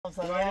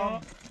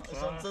سلام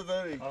شما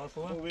چطوری؟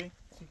 خوبی؟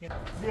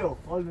 بیا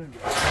حال ببین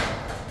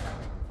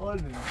حال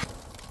ببین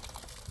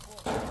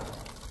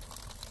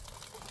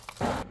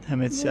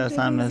همه چی از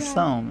هم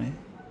رسامه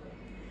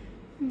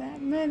نه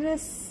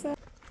مرسه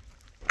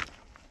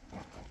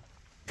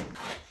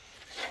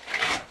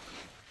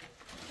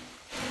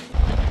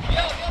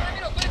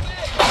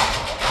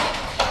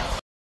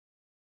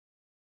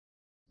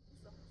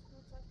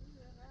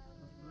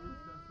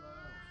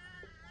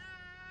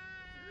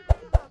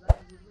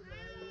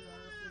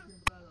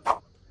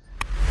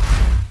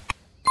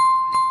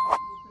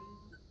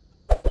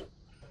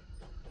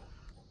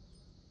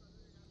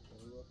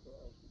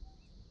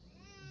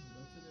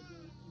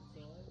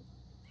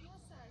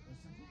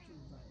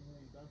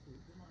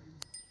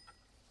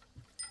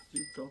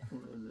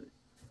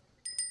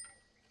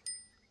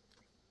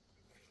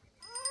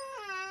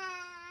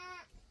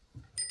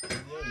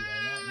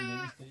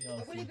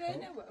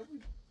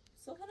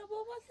سفره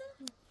باباسه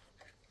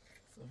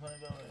سفره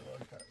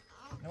باباسه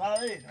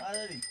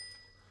نماداری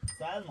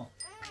سلمان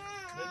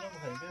بدون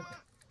بخیر بخیر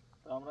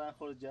امران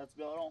خود جات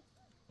بیارم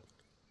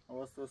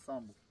واسه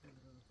سامبو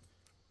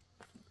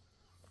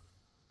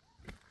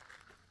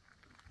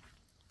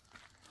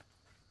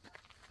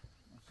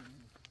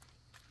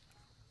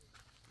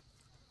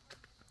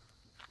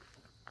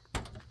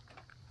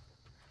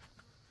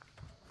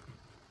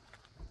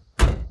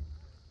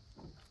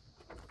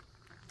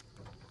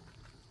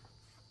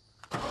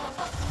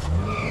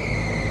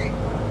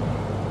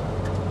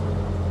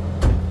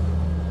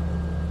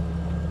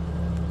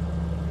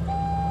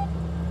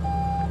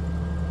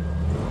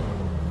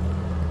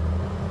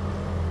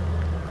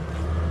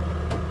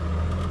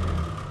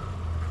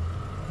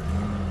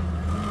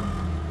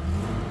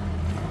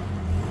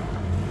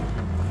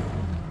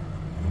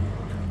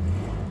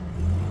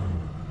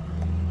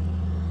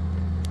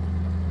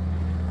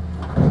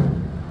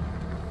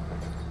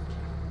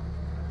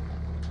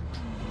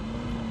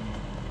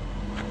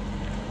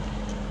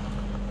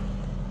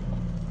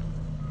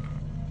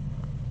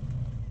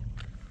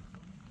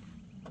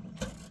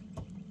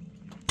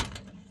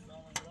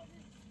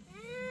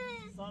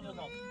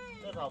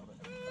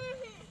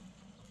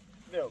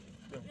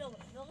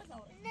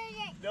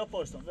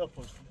بیا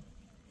پشتم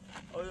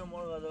آیا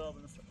ما رو قدر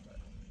آب نستم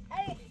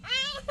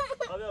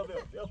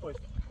بیا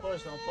پشتم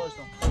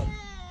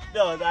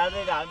بیا در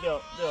دیگم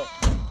بیا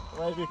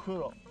وای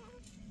بیکورو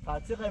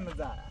قطعی خیمه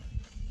زن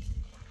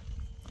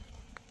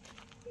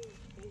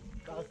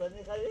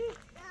بستنی خیلی؟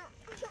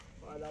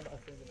 حالا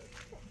بستنی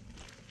بستنی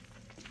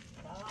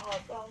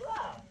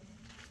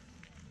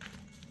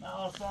من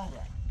آسان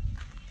را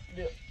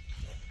بیا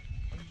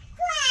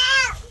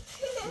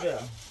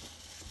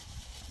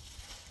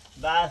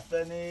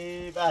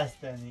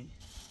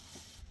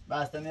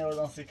بستنی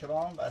اردان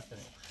سیکران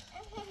بستنی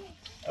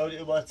اولی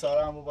او باید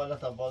چاره هم بالا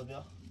تا باز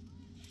بیا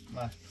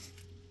مست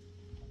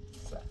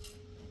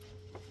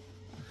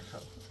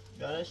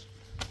بیارش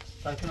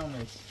ساکن هم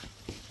نیست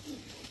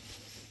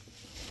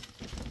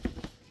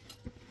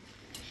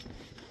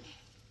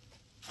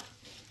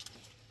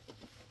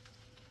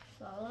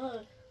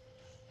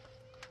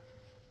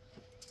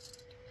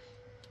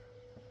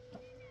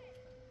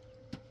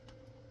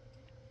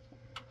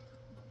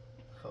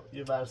خب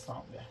یه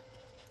برسام بیا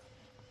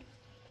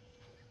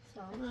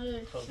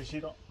سامه خب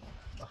بشیرم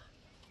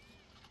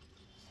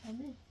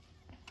سامه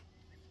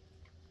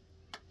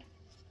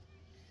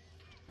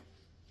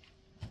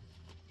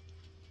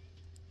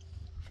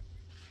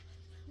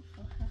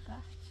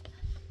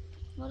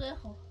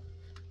مريخو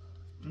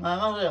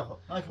ما ريخو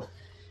ماكو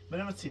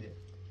بلا ما تسيدي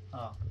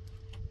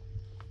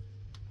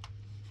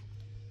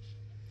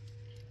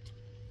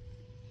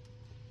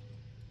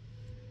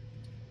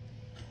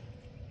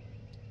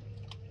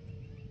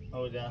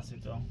او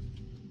جانسيتو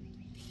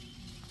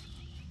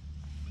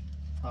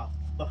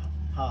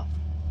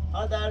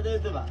ها درده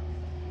دبن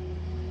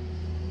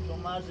چون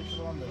مرز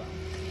کرون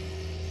دبن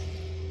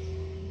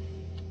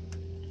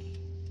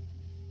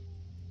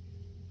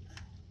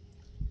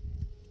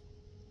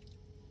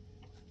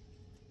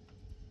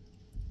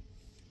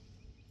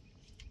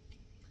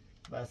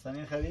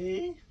بستنی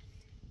خری؟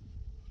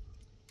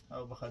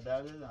 او بخواد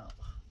درده دم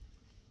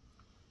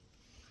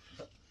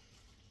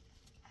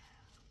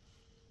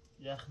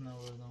یخ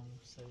نوردم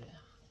سر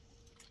یخ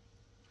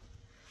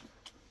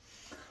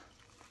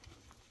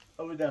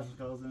او دست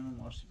کاغذ اینو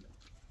ماشی بید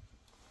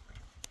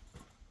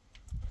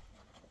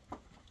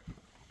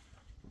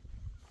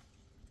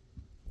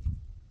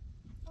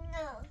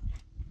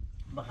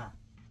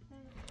بخواه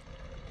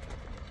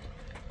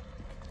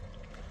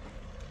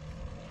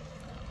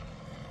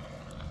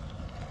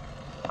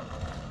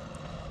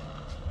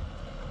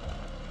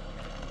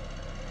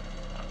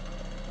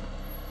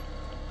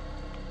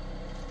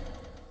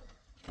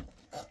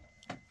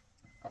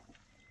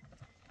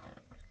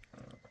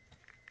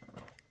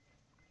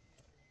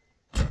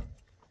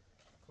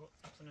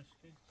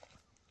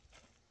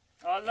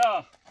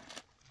الله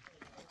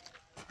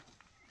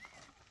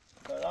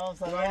سلام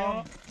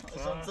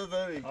شما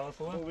چطوری؟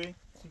 خوبی؟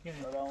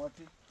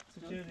 سلامتی؟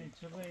 چطوری؟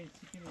 چطوری؟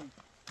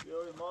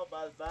 یوی ما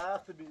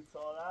بدبخت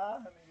بیچاره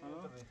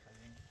همین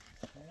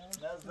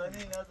نه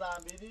زنی نه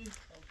زنبیلی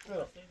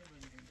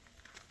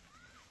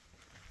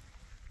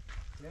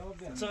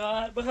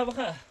چقدر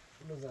بخواه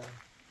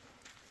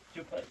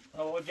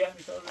هوا گرم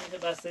میتازه میشه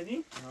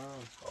بستنی؟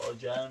 آه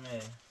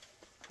گرمه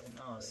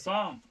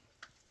سام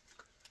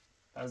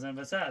از این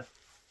وسط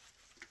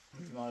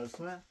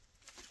بیمارستونه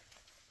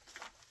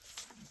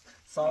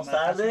سام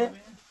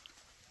سرده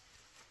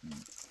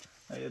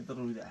یه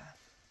دروده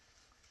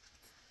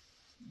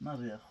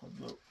نریه خود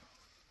برو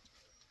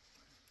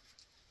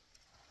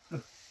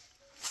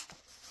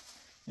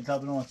این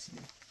تابلو ما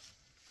چیه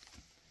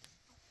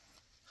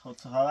خود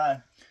چه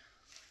خبر؟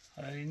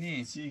 خبری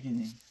نیست چیه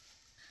کنی؟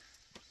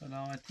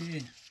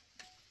 سلامتی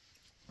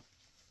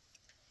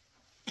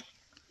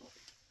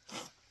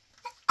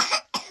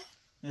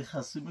یه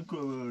خستی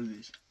میکنه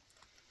بردیش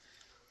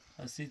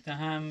خسیت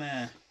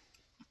هم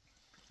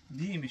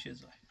دی میشه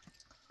زای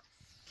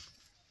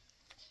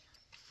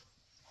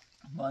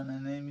با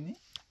نمی‌بینی؟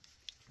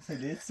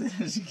 سلیخ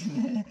سلیخ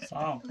کنه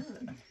سلام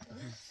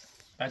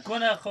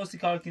بکنه خواستی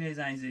کار کنه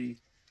زنگ زی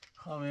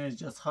خواهم یه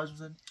جاز خواهش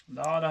بزنی؟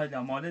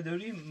 لا ماله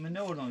داری من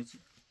نوردم ایچی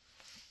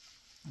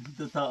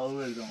دو تا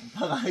آوردم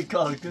فقط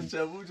کار کن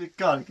چه بود چه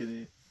کار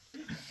کنی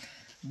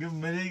گم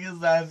منی که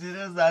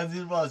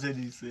زنجیر باشه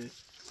نیسته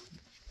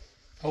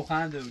او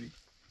خنده داری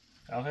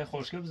آخه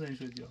خوشگل بزنی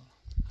شد یا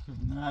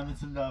نه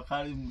مثل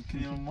آخری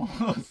کریم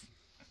موز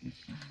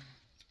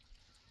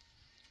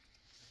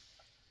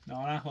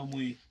نه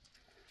خموی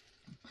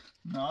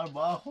نه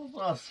با خوب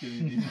راست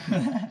کردیم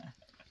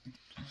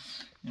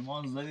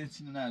ایمان زنی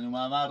چی نه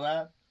نومه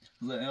را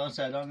زنی ها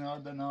شیران ها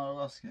ده نه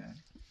راست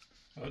کردیم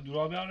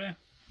دورا بیاره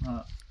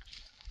ها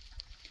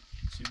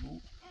چی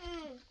بود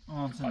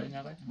آن خواهی چند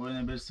نقه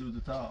باید برسی بوده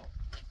تا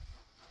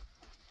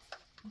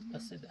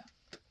بسه ده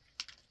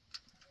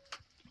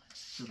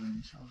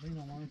شروعیش آخه این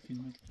آمان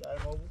فیلمه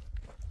در ما بود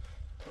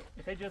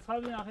خیلی جز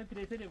خواب این آخه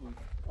پلیتره بود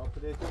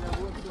آپریتر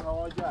بود تو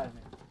هوا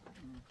گرمه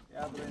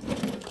یا بریم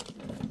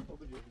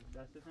خوب جدی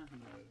دستت هم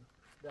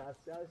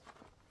دستش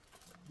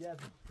گرم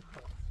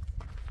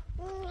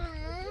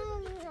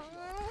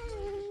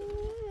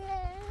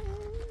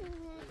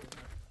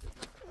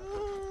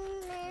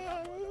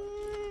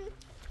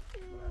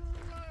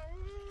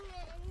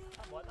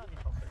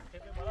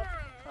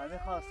همه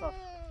خواستم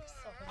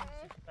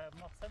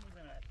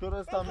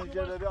درست تا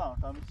میگه بیان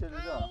تا میگه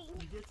بیان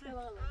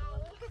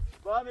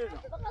با هم بیرون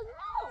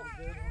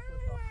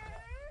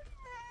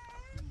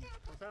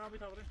سلام بی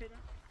تابرین پیدا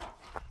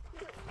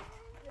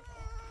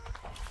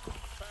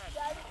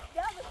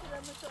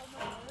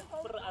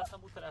بر اصلا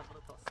بود طرف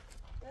رو تاست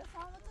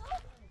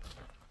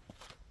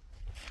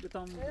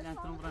بتام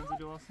لانترون برنزی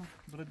جواسم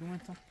برای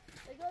دومتون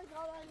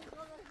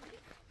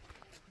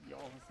یا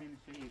حسین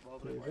شهی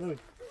بابره باید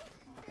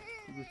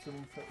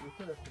گوشتمون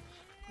سر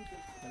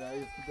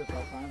رئیس بوده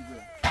تا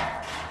پنجه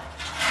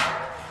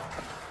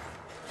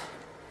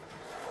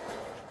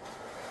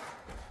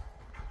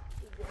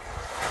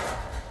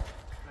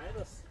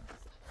نیدست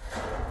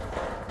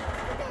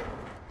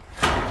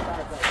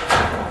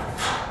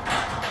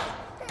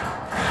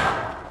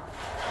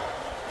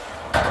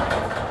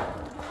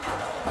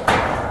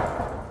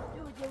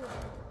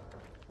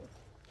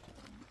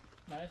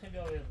نه خیلی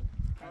آویر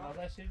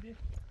نمازش شدی؟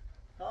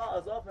 ها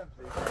اضافه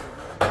میشه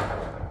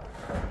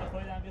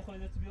بخوایدم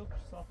بخوایده تو بیو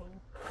صافه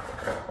بود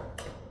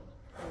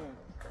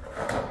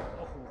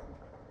خوب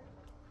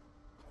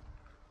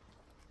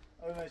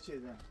اون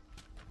چیزه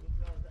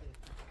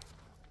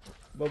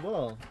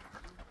بابا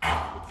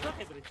چطور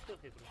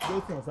خبره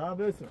بسم سلام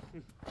بسم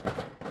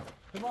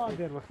شما آن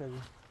در وقت هایی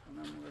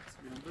اونم موقعت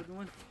بیرون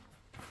بدون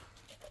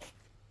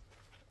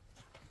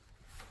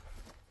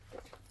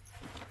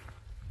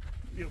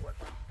بیا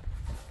باید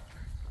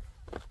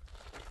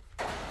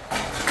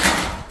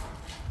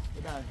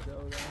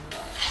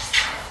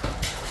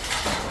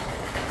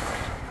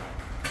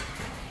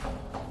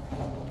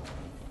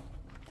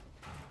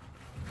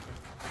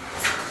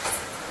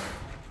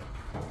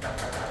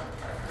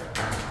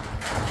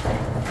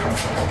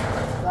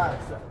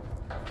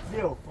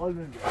Zio,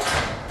 olmuyor.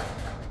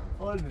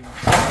 Olmuyor.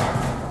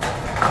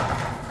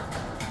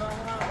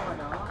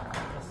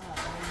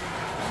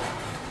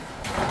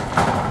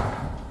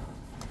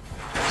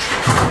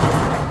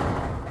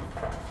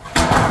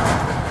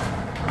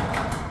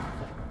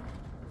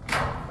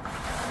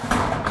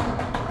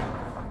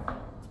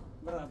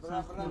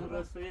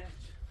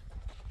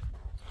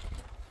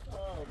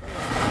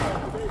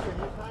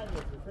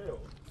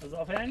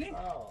 اضافه یعنی؟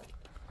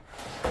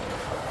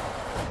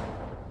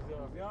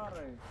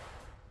 زیاره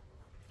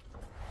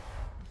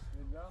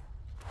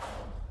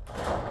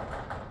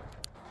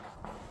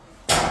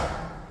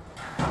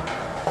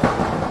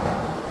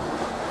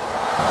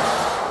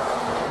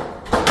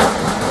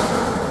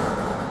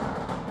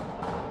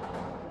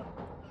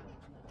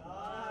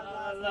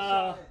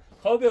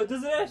خب بیا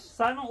دزش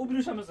سلمان او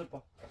بینوش هم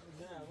بزرپا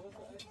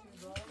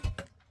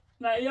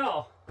نه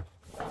یا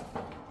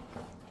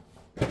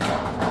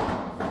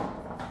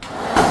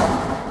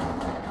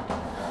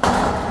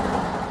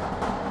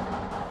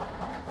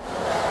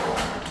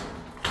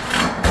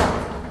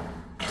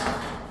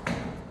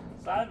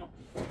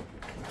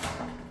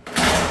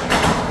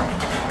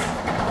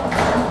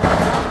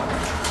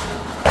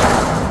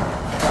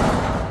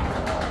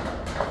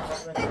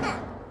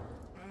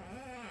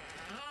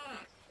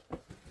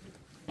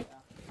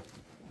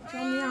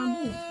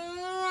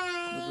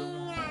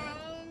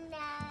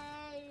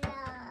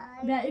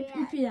بیا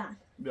ایپیران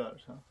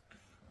بیارش ها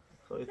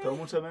خواهی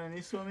تامون چه منه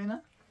نیست و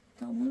مینه؟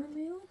 تامون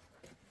میو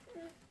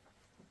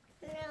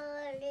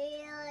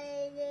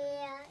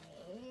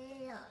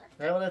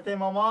غیرته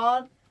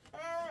مامان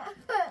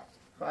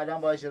خب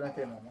الان باید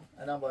شرنته مامان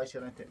الان باید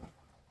شرنته مامان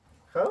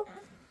خب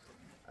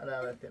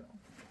الان رنته مامان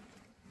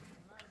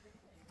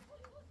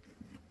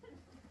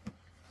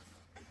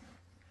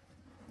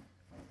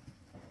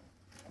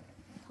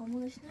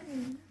تامونش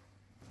نمیدونم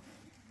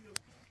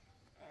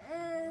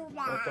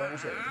تامون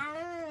شد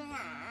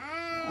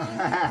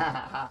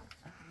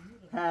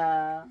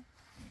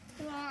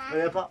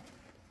بیا پا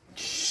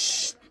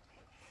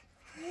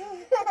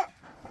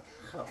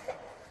خب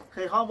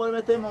خیلی خواهم باید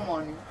بته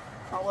مامانی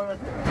خواهم باید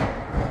بته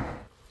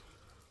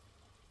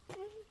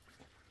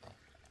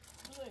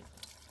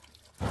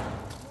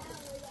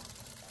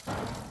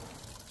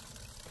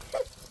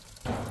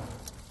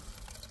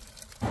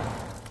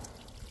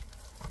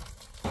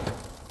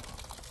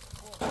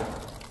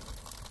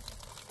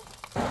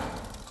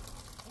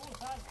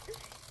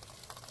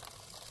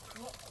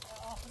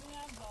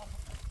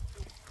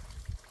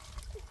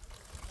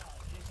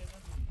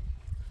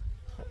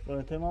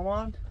بته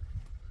مامان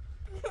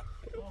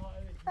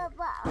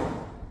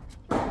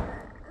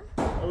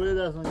اولی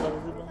دست من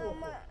جوازی با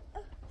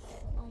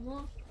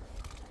اما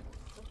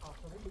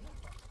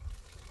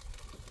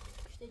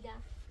دیگه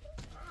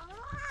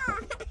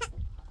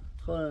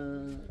خب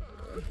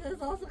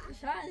احساس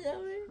قشنگه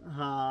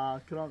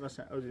ها کران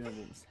قشنگ اولی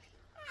نبود مثل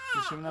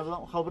چشم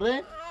نبودم خب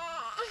بریم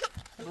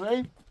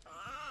بریم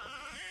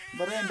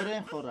بریم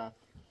بریم خب رفت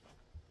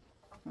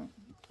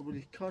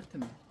اولی کارت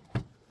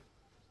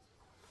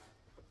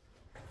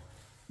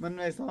من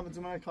نیستم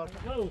تو من کارت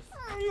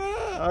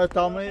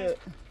تامین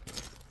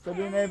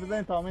سبیل نه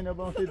بزنیم تامین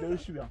نبودم توی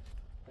دوشی بیام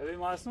ببین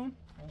ماسون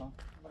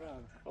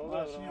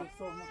ماشی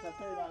صبح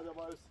مقطعی نده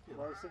باید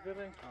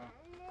سفره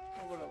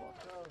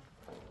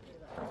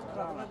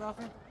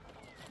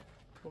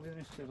خب این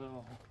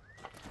اشتباه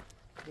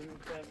ببین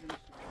تبدیلش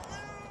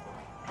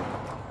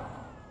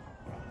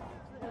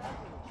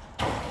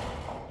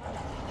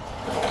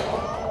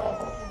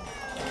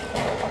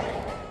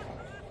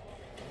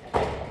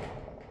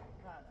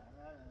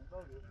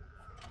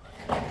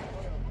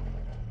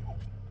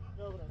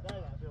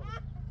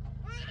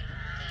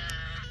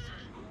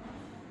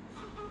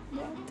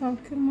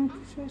Talker uma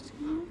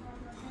puxadinha.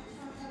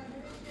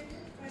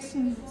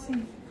 Sim,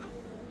 sim.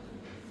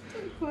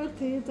 Tem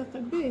corte aí da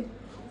cabeça.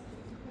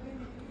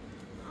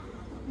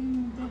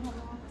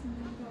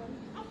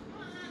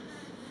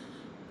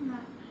 Não.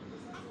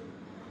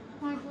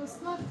 Ai,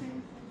 gostou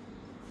dele.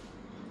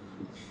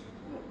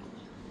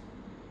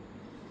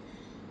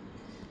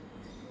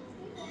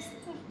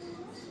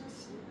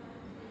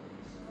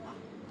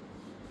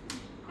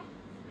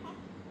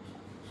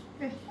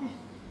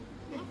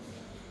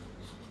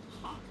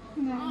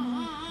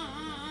 Não.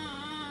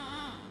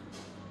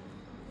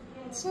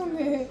 Deixa eu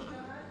ver.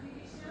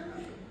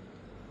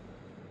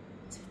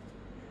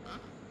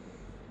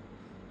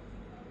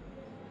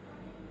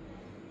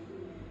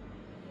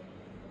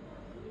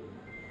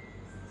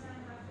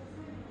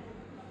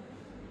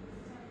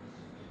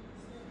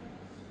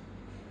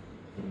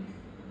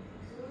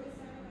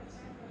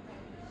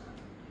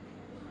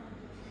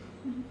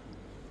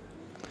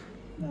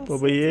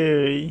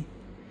 بابایی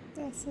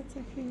دستت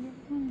خیلی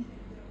کنی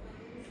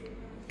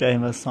گاهی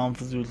واسه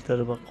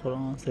فضولتر با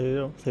قرآن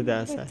سه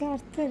درصد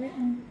بهترتره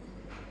اون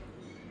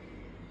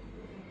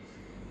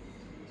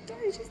تو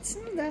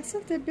ایجتسین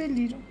دستت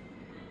بلیرو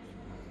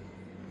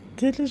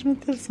دلش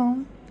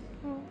میترسم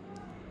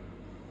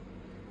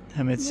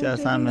همه چی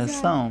اصلا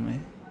مثامه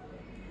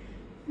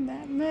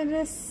نه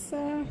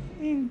مرسه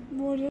این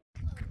بوره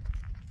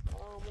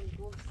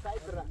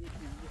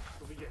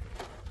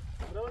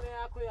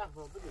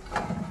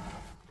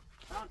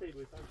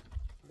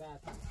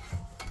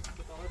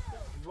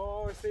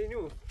Vad säger ni?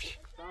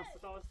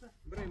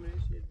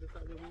 Brännmärks det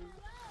där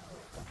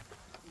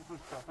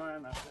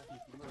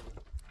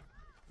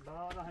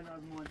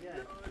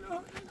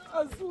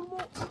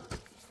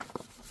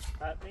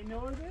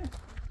det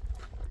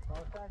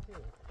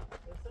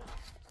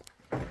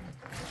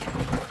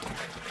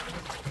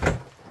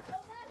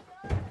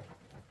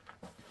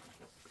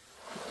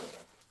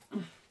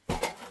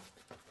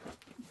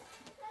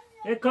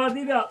یک کار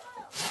دیده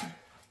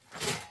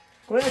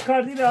یک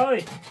کار دیده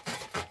های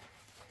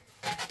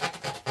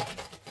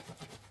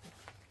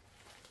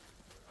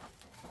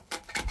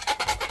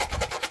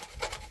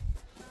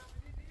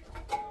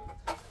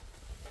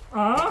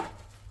آه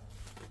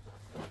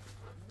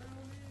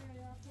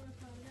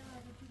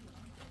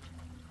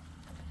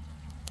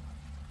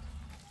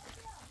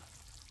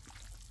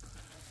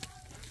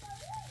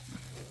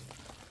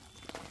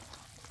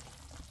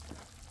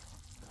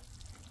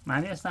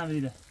معنی هستم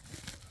دیده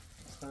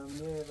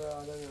Samne ve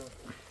adam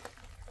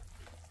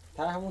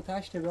تا همون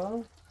تشت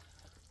با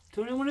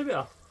تو نمونه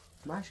بیا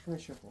مشک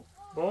میشه خب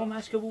بابا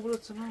مشک بو برو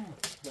سنا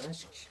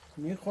مشک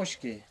می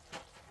خشکه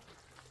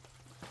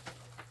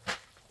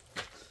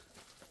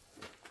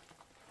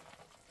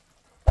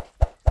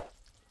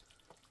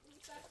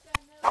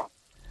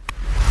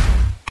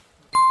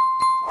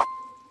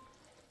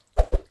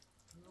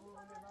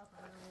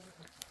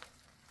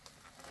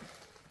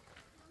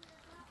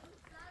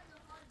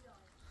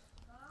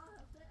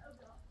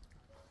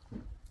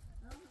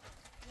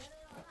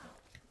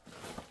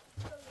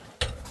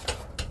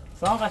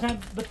سلام قشنگ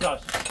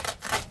بتراش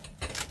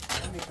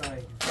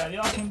نمی‌کنی.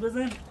 دریاشون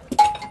بزن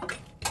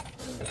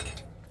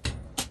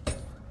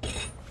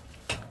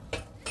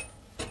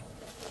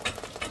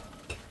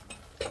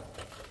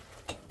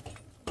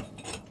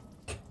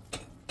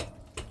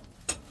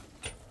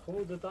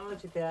خود دوتا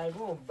چی تایی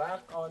بود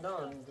برق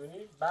آدان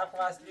دونی برق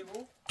وصلی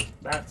بود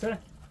بخته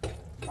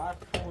برق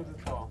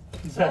خود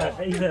دوتا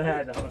خیلی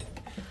زرده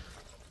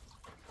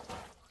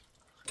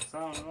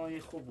سلام آقای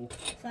خوب بود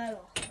سلام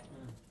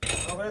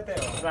آبره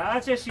تیوا زهر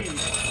چشی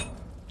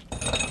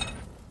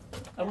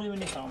امونی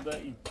منی خواهم به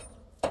این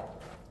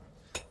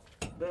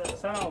به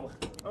سلام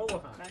او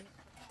بخواه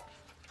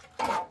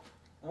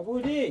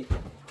ابودی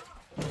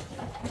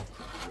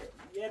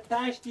یه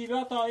تش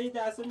دیبا تا این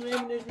دستم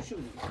نمیدهش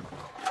بشونی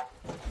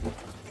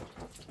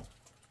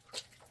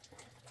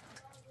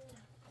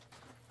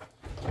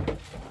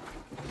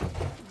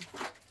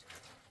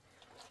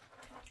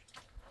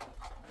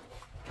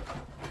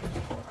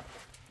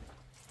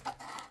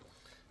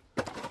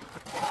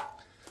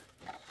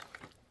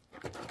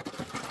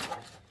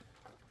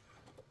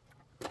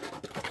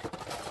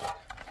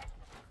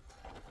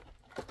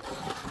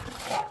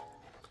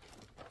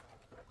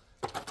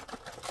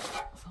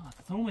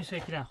تموم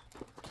شکرم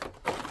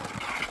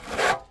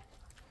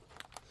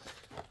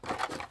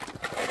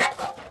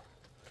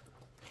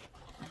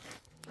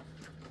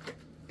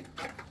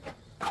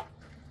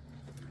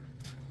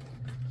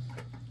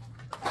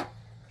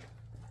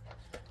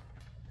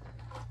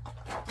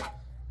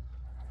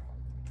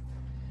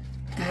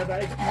نه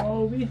برای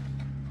آبی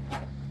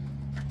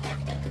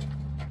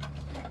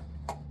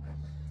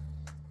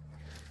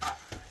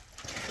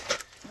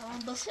تمام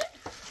باشه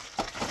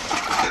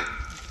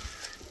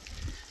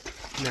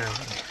نه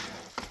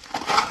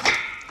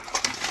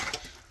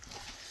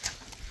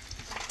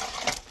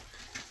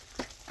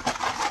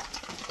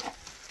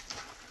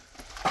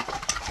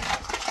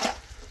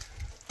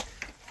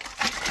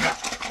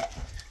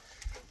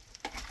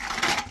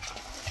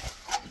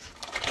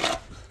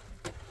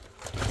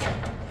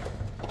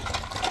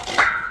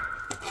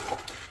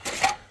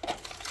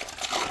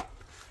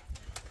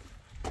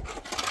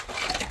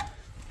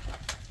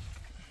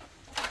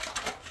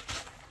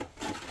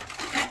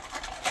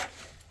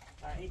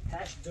این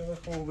تش دو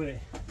خوبه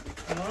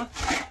ها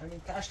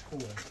همین تش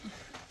خوبه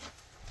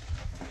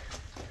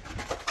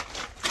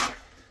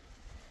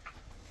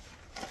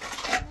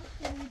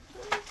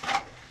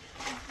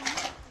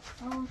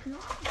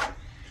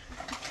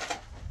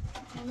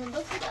اونم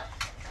باشه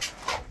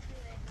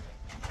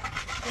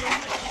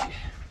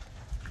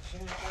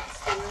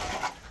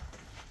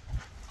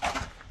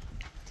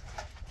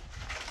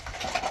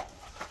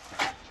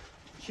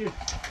Shoot.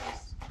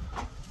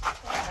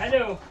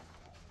 Hello.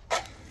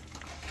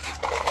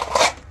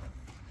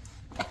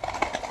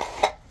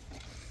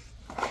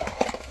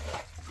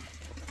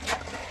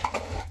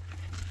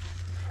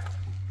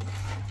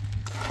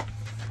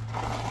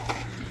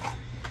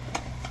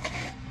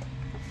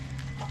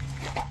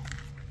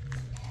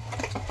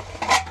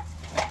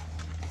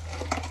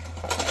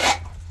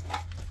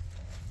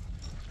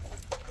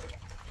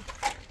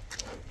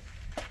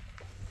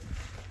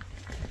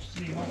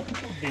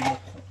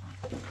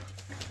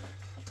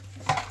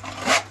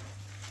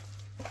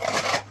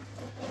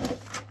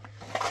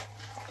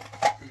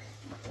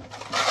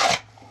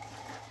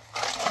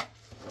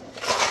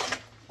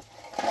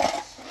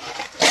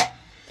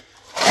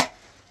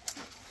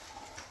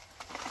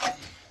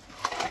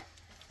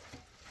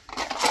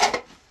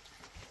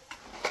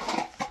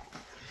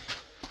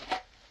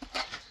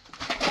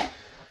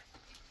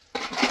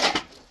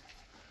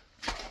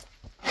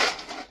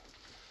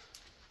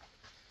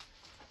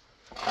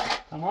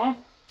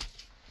 تمام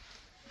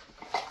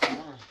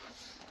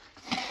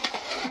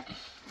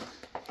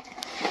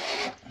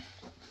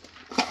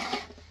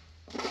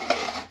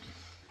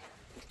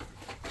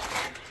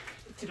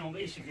تنوم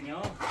ايش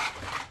الدنيا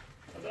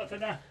هذا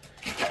ده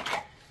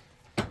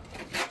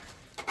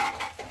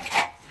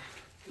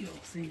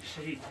يوصي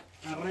الشهيد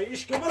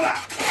الرئيش كبرع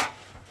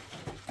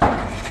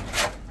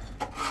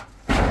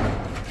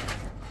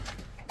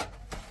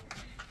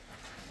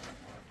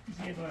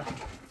زيد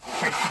واحد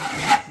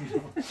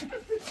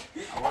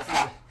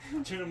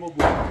چرا ما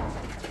بود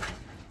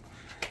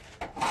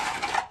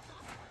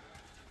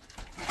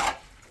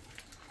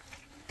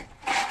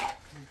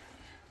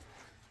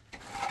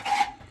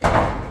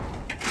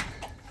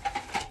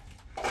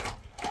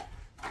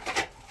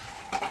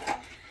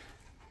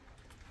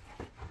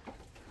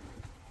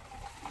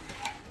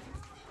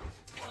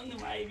Quando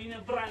mai viene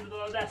a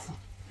prendere adesso?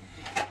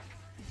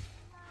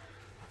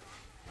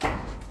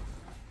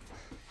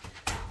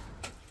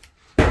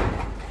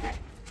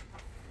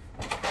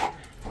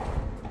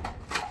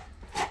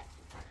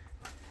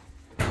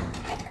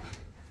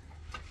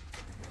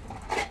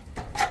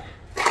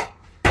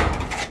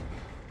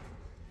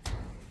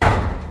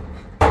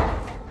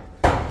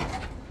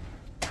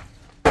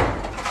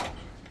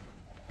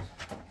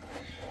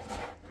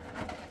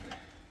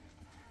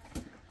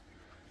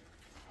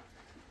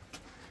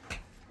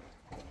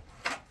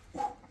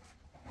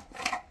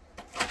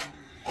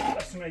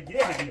 Adesso mi hai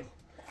dietro.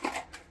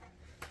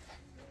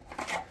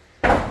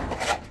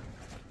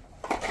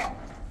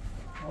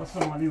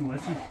 آسمانی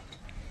موسی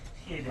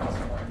خیلی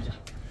آسمانی جا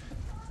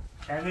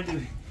کبه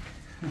دوی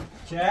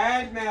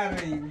چل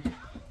مریم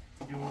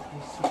جو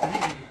سوپری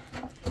دیگه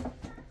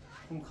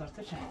اون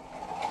کارتا چه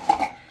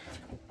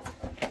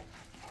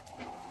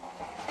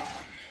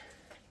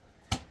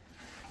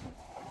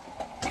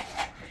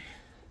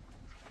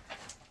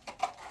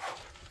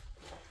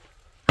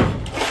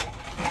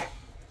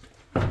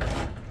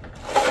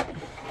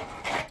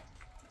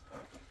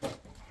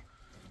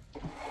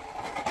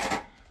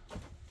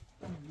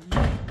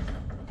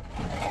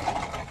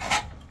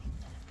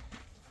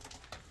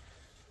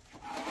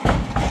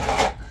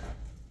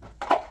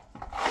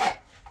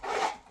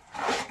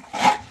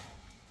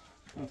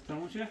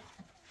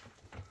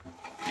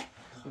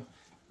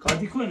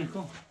کادی کنه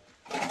کن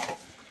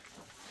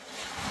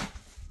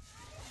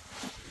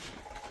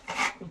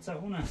کن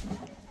سخونه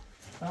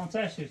تمام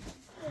شد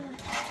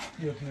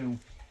بیا کنم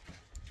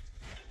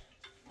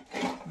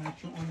من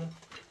چون اون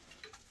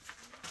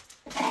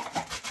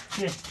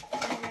چه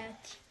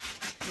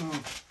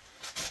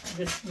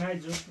دست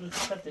نایجوش رو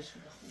خطش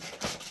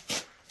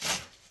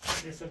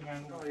دست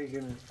من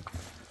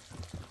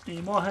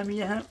این ما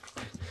همیه هم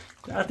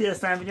وقتی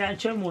هستم بگن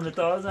چه مونه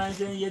تا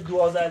زنجه یه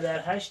 12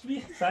 در 8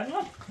 بی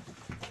سلام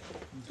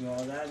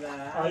 12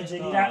 در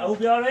آجگی نه او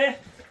بیاره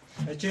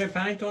چه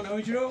 5 تن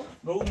اوج رو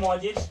به اون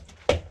مالیش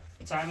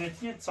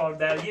چندمتریه 4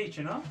 در 1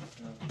 نه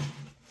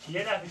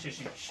یه دفعه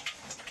چشیمش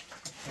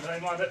برای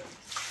مادر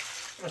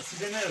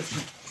رسیده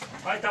نرسیم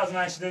های تازه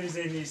نشده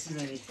ریزه نیستی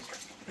زنی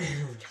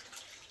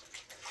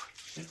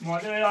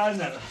مادر یاد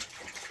نداره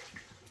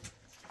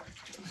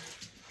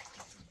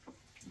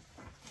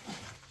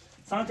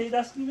سانتی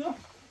دست کنی بیا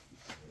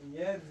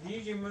یه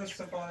دیگه من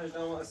سفارش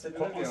نامه اصلی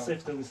خب بیا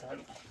سفته بود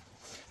سلام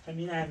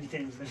همین هم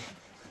میتونیم بزنیم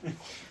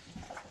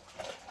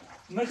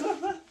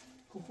نکرد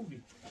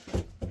خوبی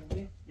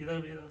یه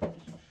داره بیه داره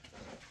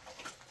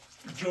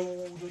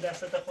جو دو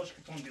دستت خوش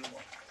که تون دیو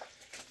بار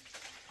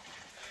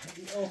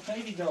او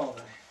خیلی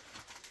داغه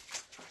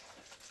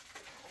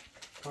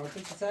کارت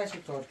چه سرش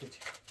کارت چه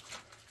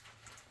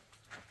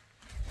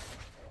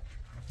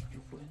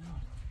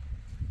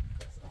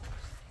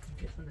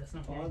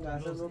دستم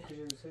رو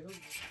کجا بسیارم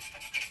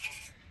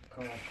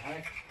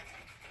کارت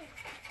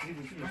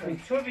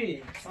چو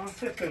بی سان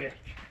سفته بیک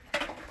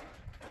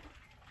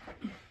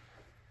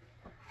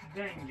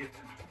دنگت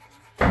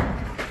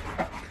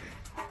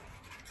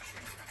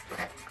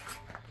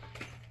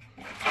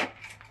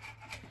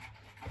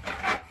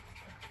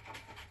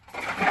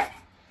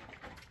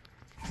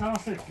سان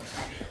سفته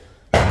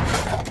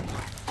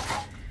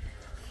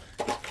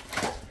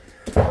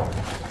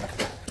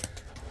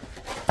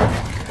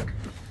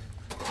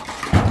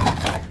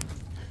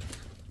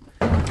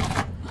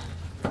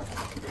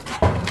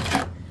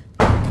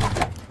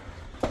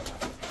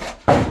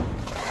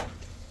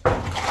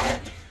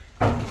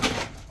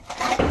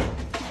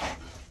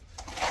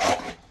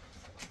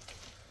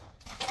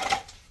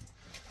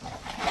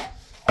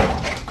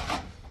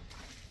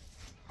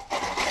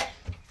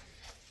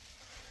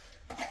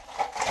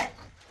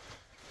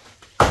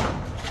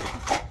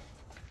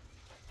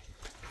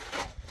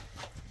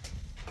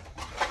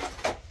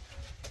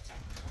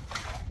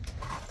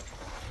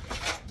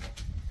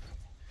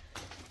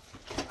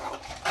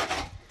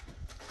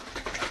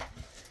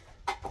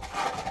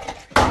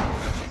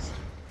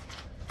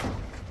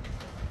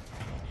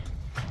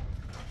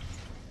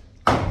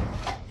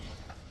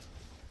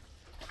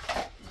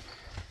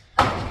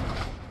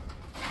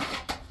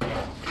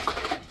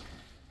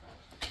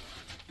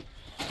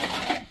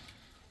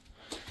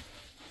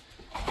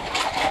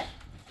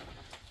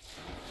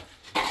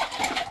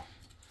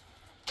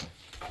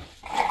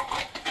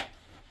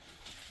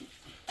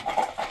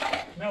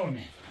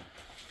نورمه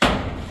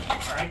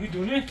اگه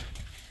دونه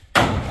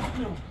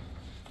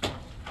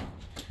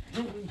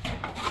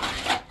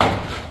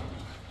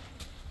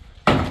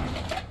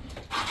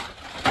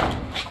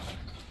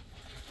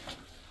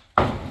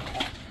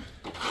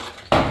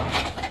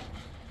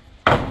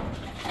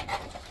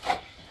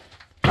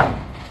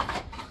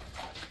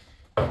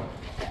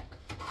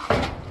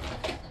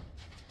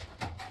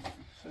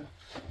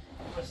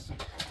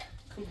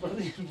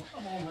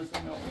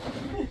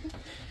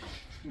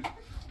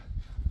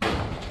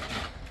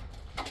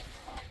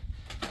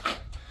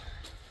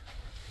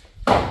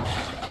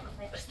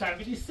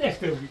استنبیلی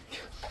سفته بود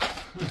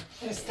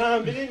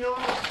استنبیلی نو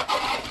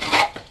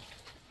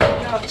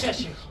یا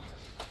چشی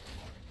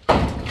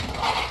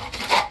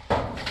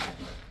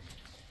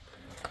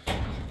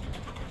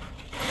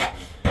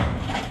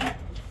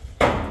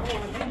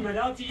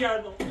ملاتی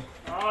گردم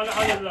حالا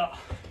الله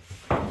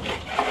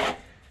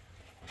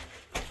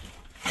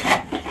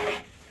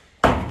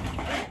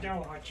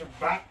جوها چه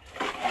بد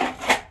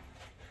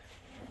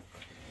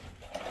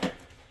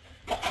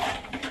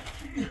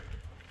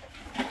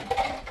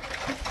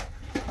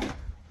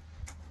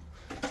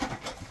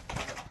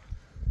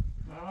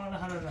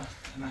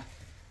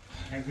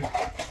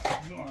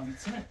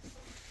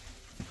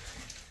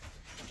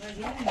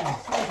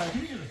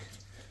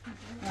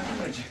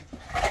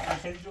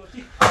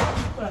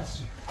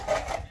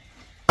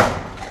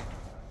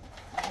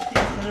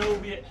رو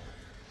بیه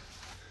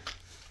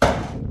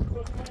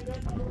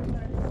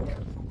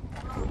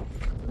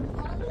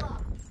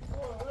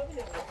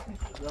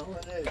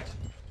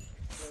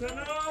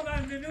سلام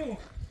بندنو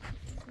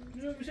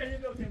نو میشه یه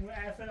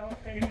بگم سلام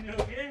خیلی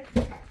نوبیه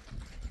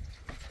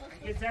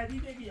یه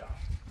جدیده بیا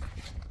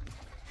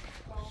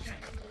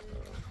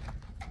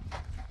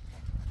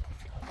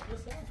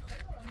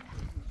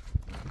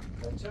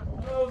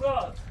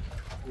اوه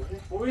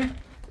خوبی؟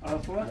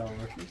 خوبه؟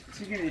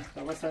 چی گیری؟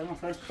 بابا سلام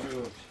سر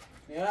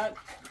یا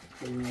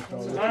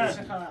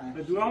چه خبر؟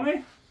 به دورامی؟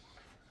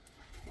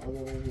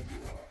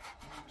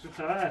 چه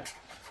خبر؟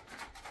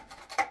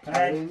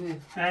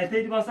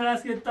 تایدی باسر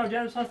هست که تا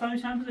جلب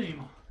ساستانش هم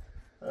بزنیم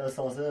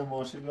اساسه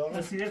ماشین بیارم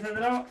رسیده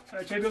تدرم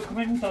چه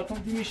بکنیم تا تون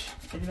دیمیش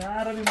این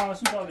نه رو بی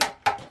ماسون تا بید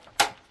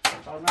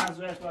تا من از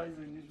رویش باید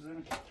زنیش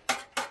بزنیم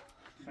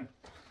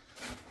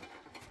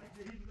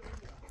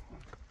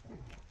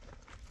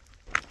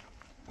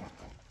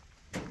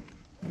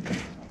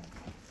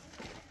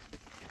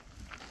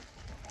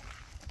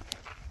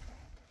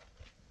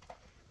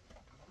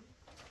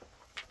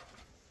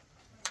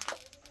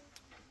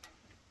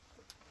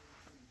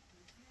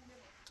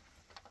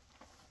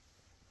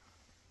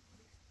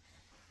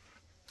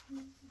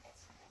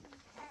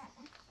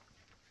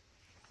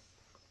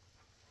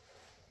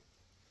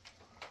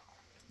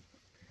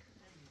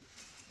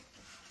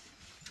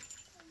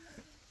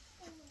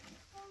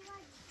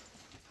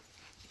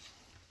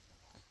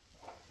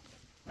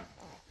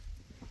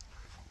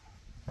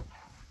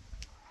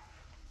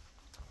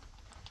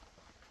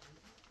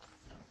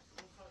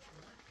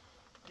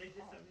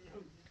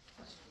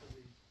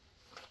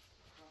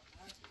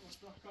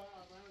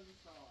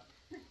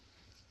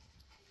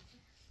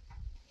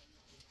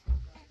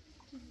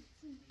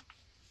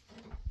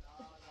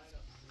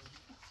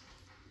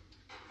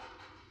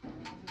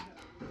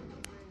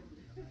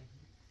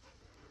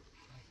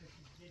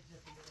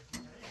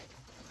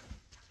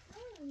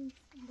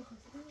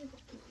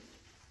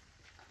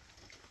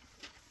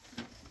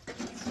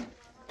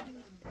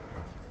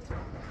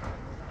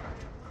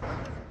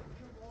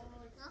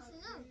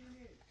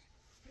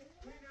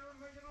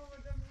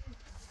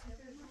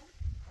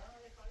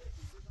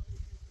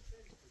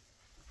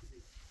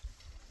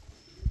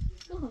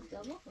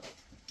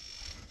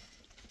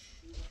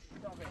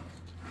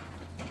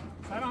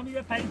سلام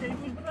یه پنجه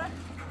بود بره؟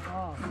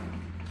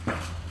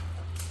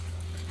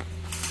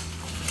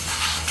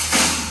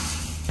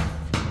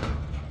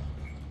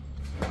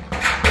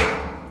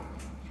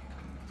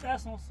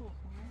 دست نسو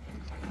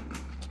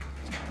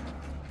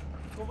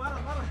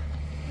برم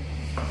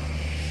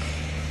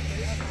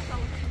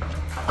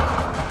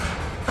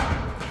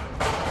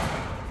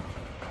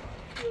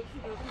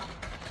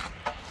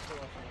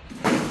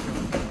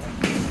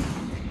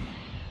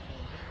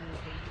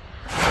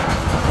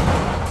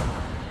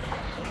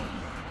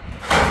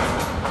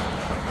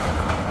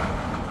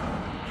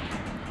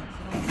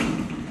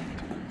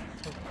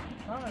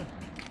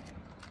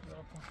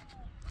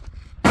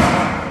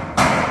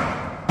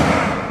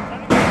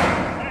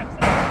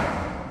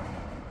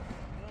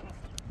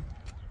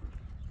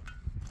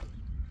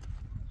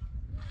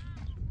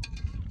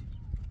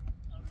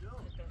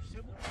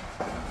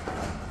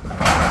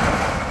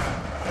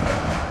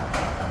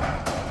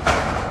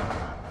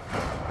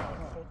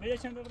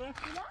چند دوباره؟ نه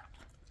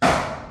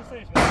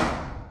دوستش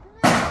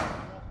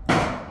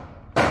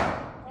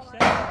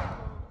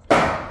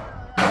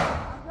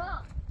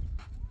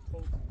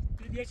خب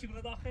دیگه چی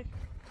بود داخل؟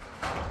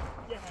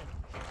 یه هر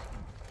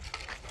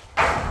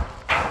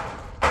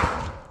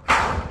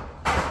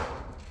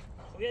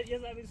خب یه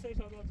زمین سه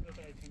شاد باید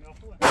بتایی چیم یا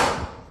خوبه؟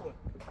 خوبه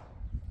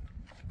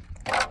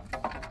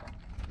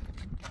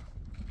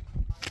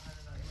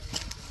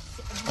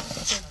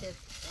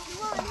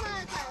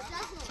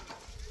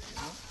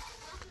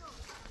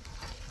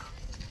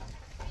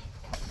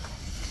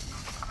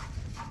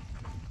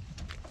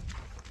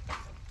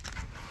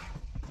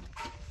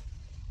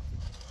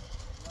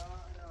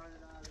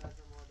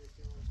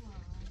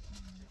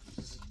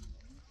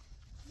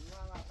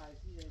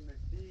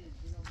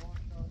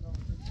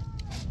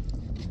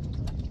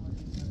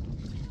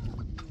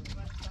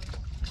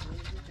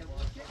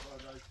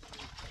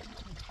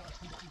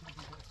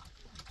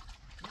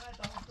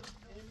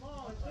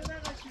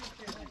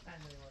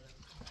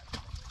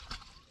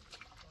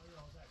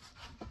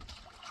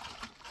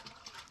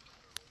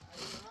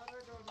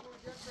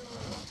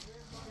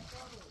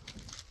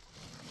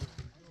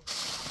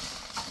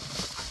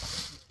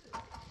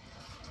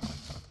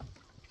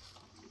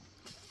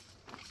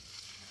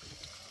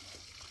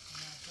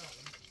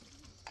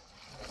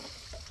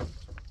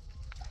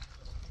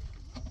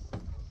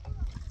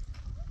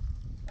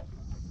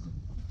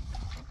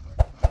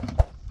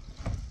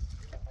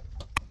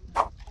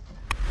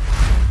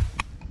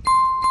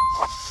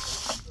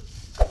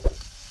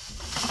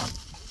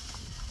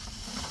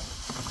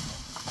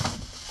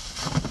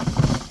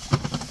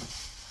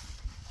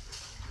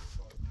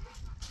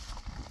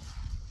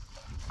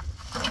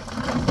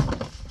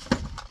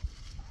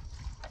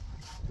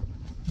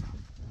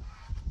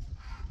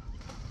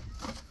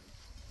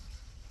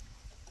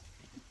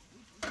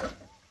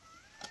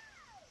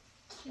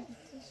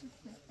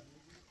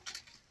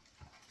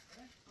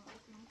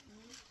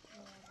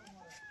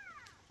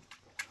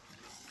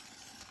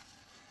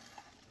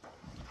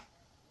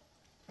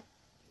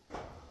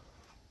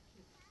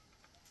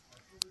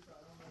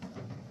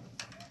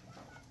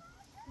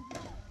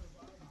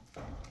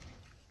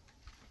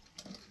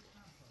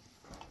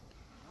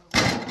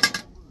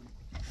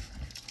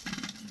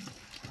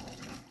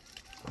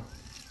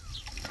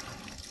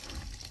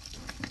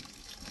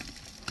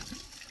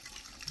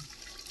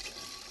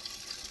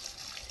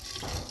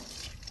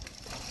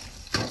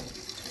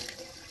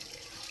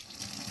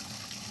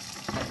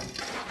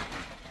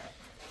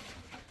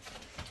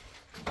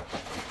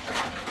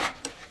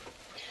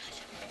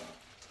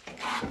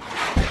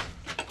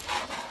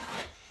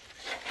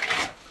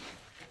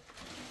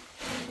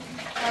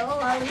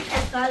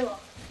قلبا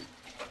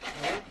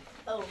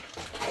او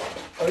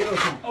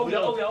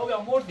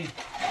آبیا مردی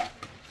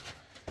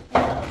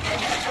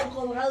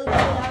خب قلب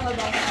قلب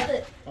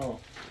داشته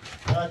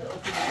بعد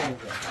اصلا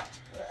کنم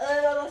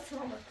لا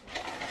سلام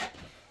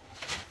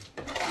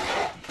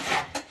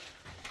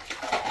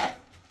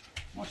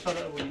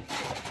ماشاءالله ابوی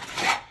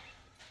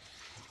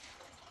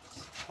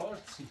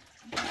پارتی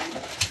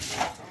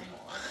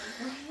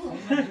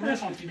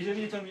نشون کی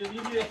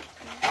بیا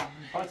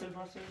پارتی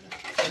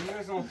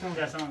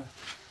دستم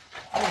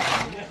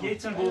یه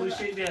چند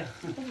گوشه بیا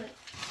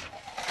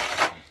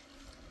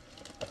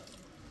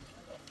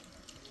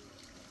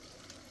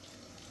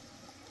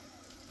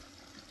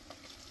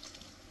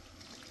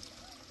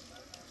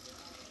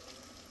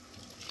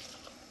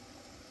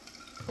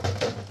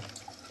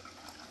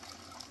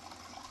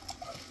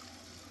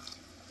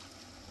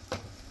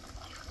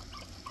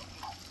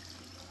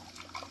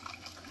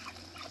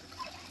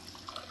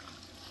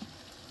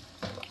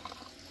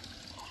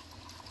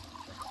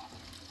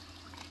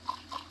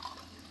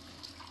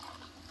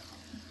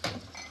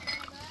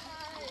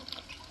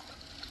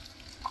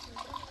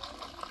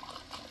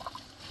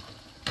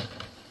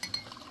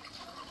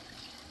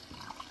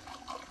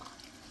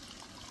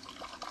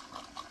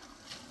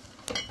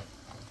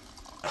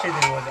چه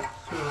دیواله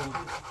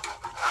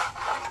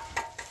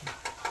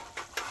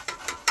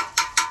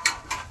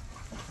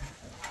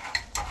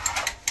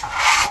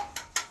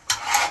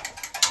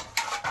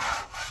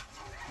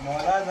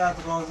مادر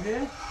داد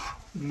راضیه؟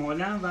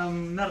 مالم و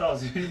نه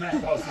راضی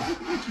من راضی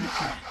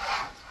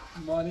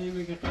مالی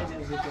میگه خیلی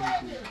از تو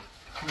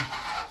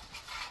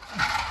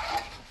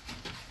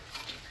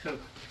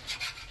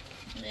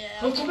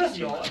میشه خوب است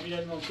یا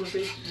میاد من کوسه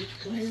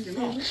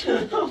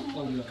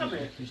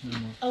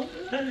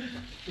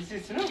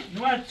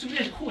nu er det så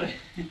cool.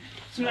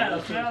 Så er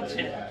det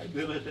til.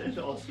 Det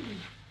er også.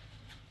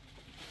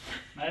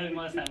 Nej, det er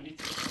meget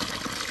sandligt.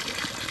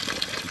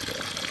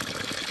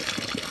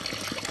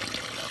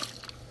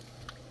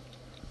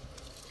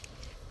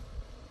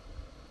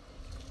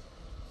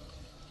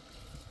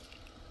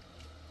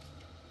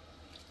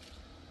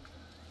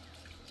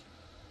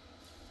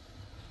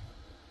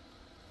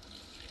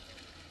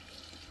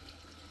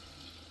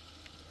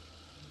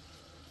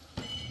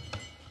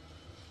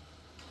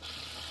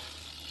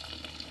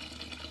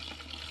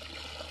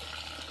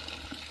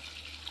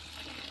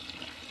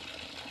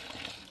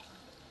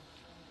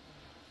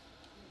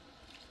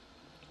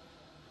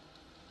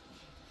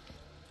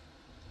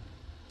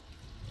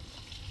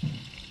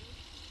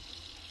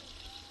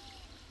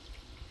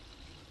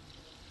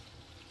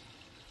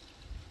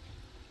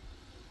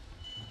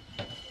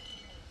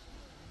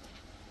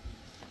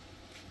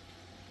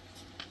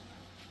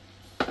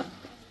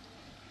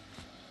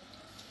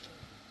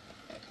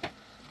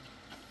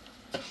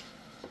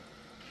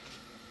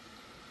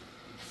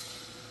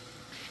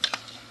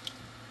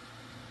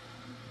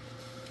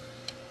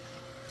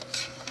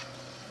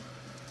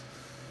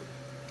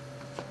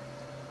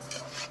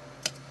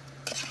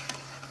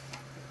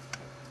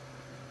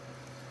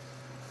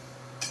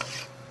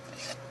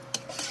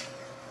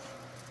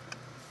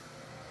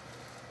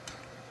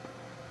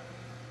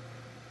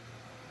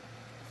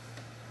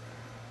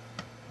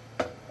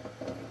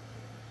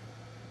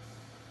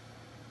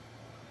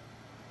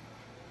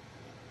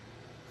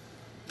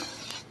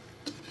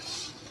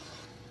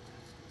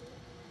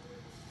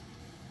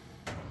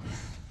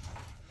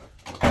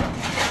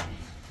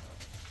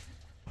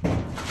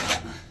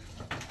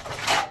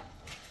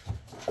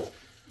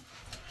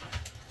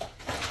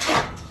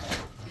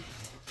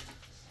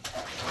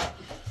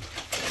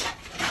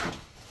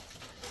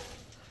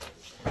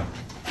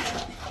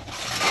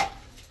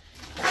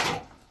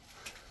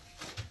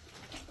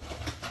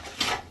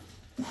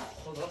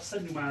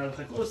 Sen nummer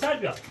tak. Och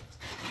Serbia.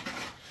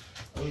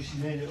 Och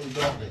nej, och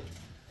dåligt.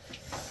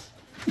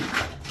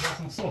 Det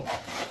som så.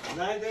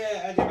 Nej, det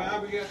är det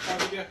bara bygga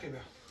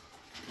kvar.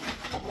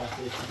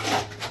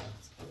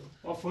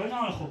 Vad får en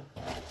annan sjö?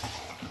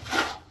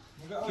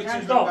 Det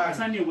Kan då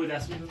sen ju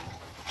det så.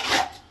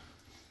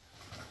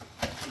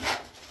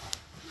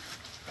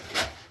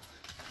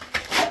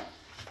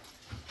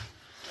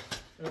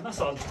 Det är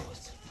salt.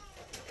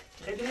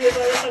 Är det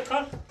bara så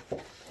kall?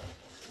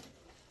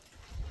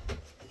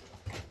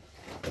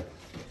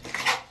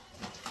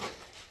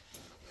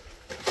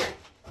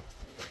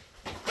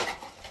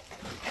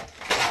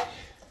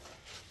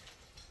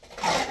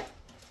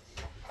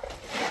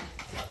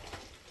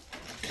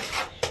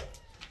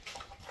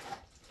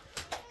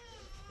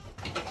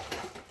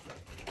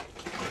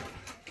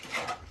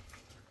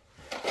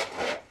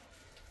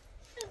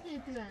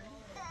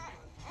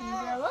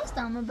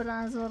 Ama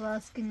biraz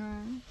orası kino.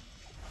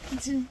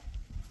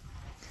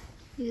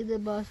 Bir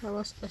de başa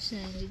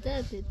başlayınca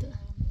da dedi.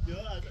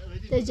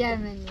 De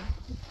Germany.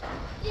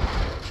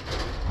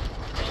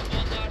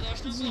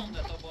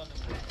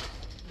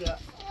 Ja.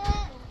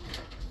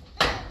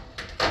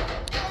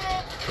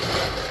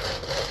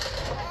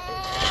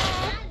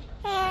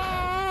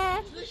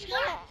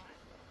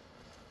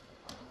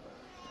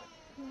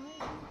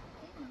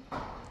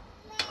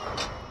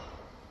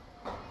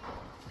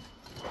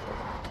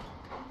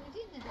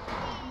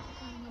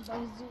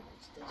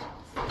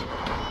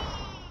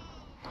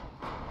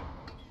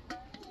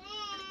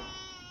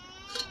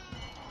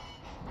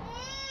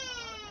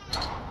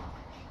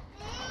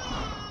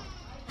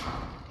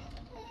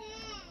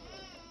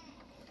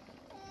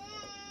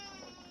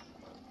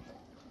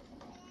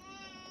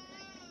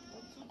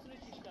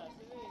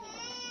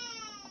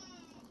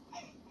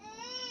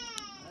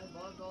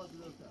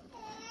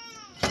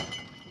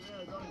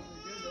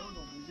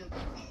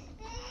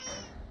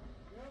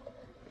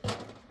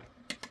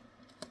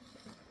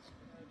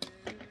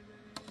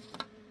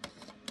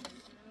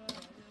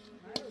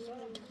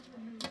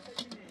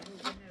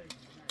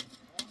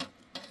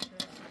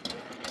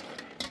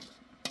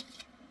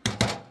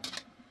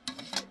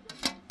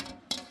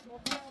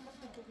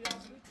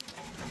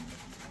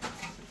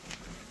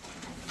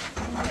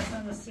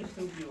 اصلا سفت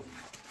و بیو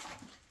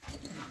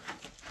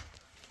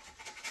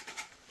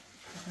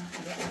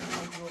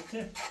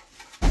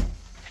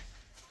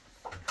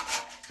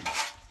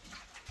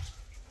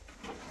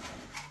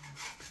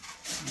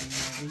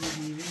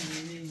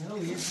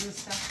یه چیز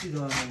سختی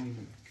دارم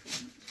میدونم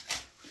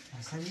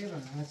اصلا یه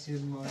هر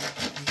چیز ما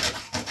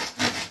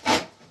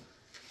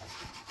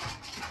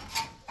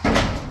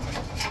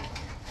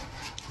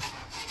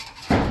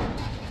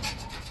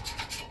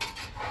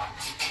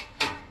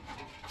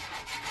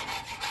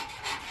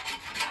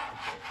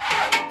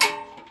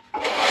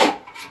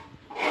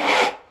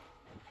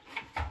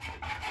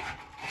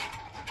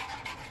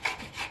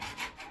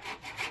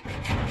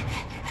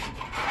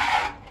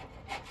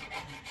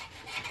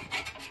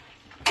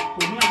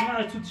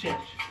تو چش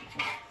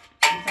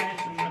میتونی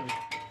تو نبید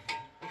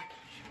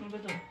شکل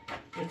بدم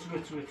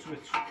بترو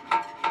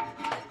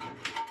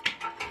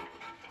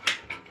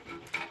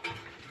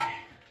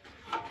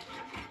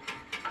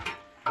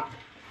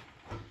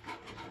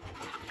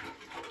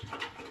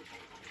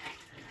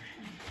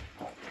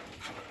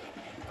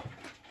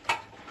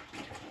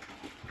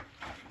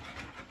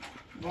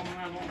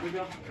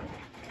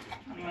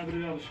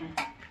بگم بشم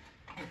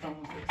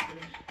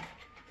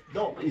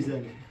داغ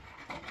ایزنی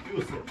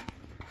یوسف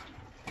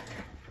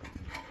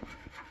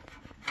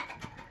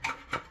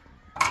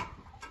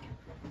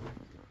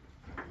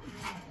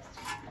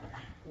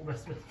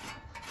بس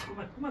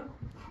کمک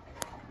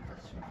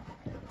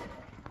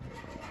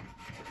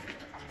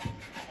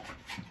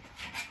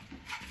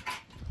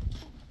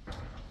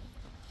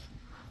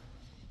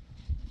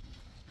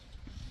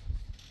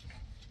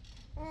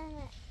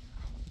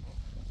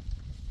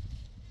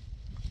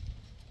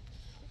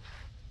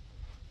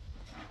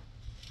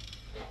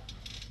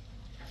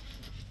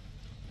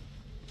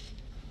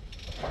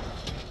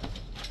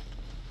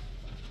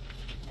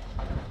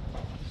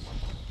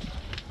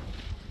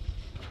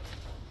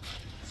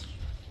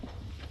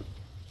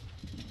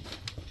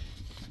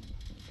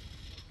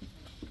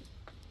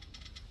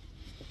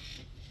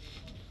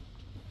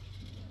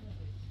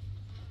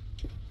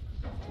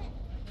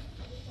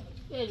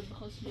خیلی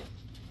بخواست بیا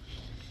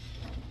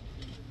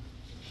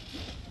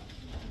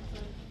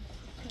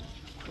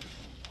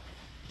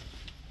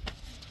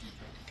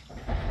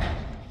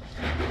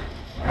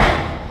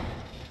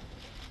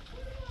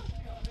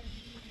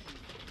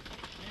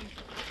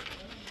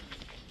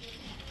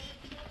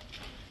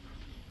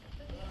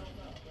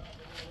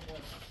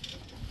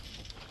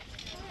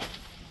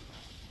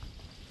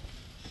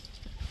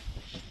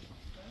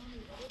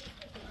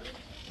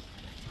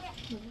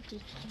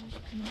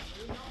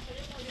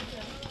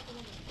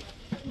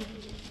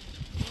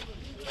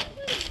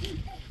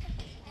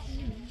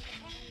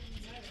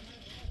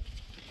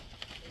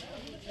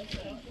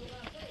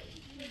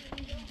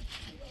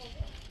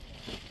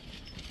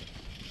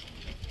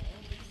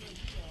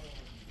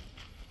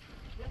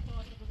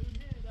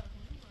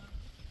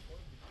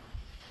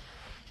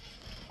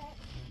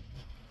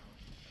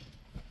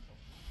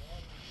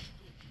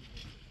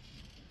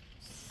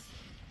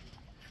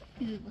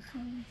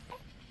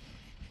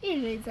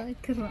إيه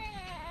ذاكرة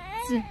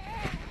زين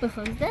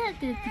بخوز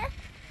ذاتي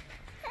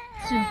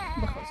زين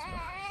بخوز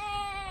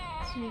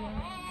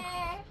زين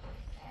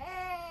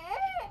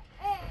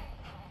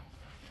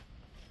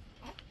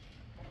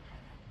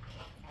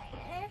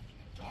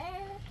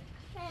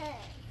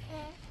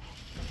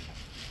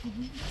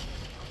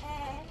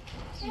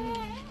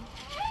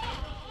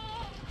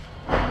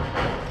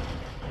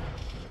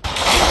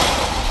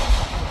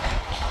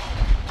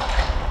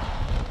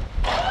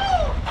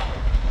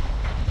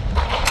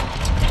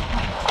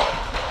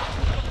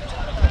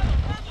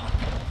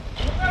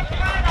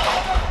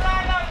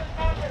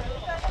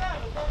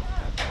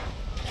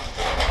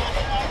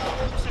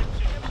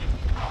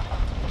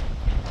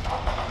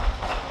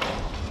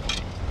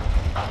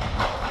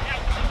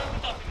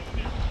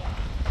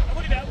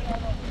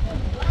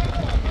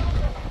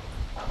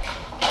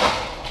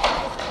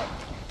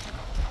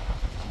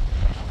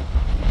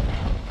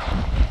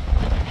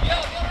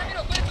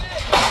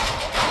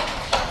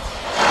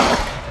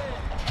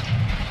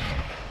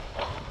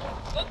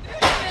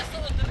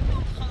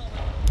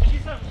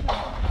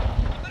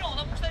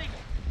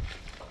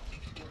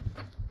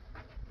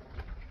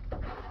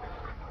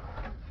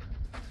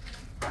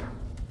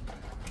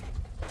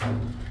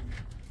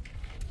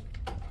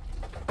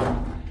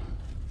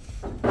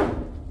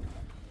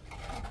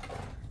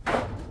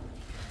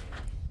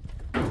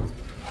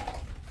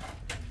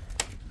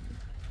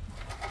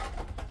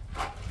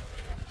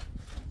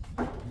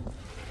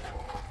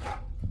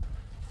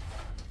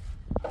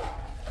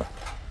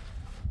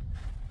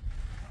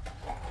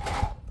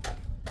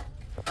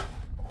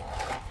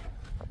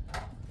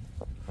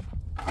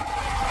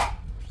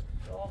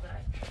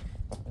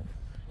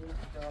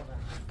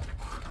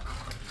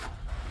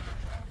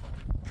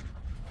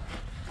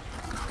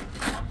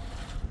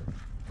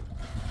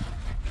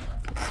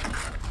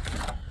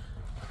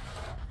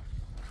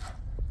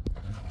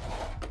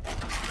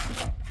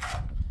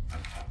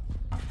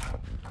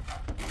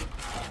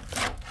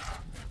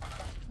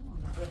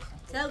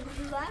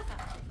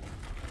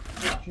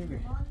چی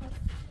بگی؟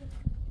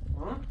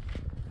 ها؟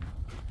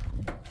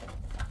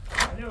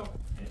 الو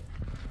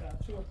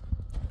بچو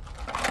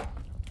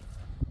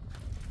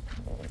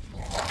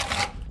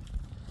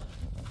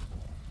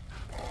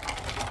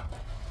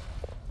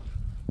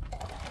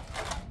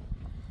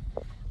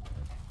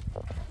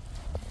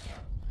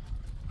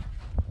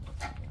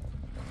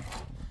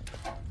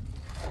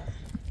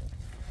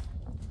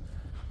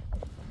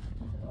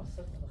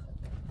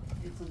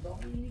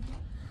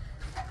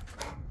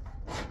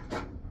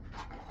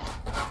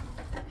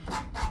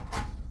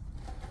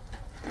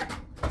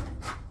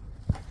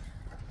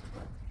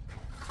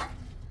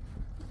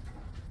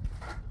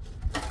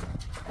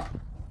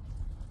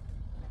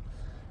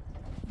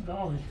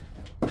داغی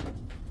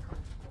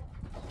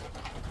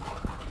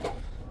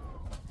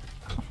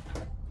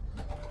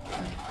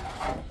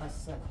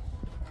حسد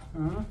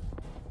ها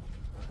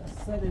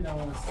حسد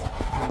ناموس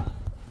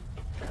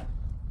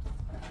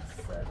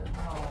سر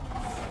ناز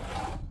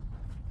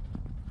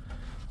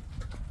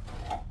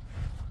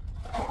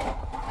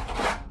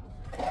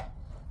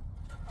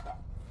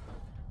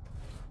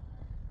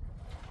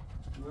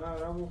نه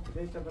رامو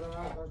دیتا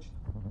برام آج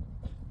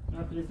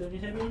نه پلیتانی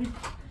ببینی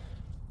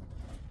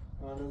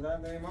آن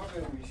زنده ما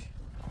بمیش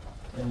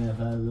اینه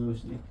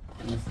فردوشتی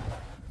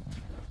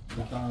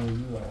بکنم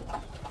روزی باید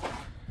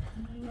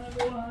نه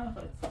دو هم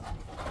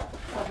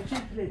خواهد چی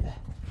پلیته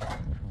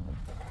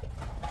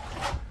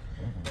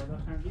بالا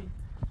خندی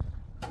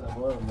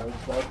سوارم باید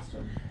ساعت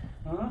شد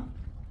ها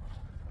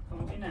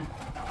خب اینه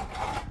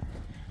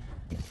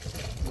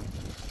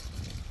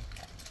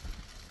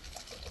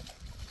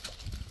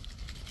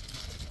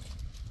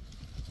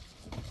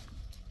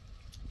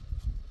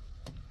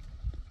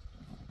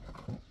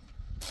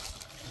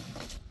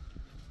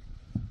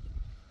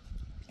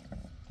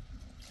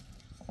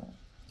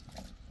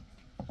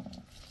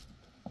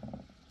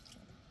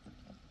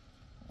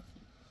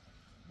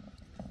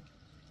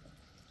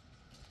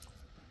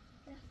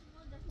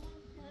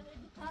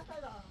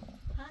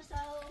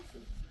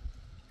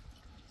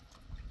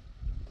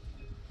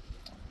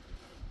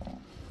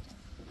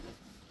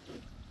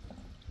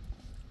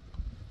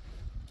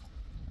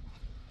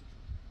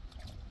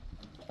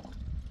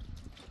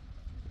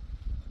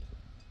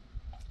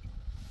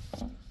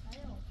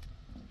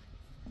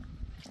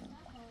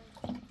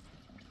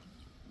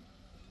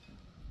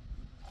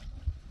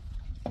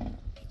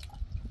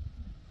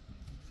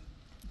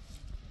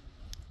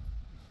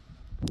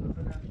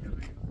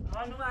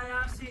nu mai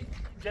am si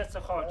viața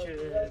face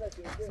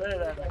să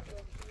le da.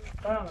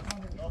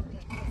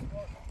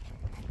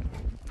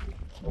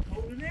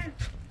 Bine?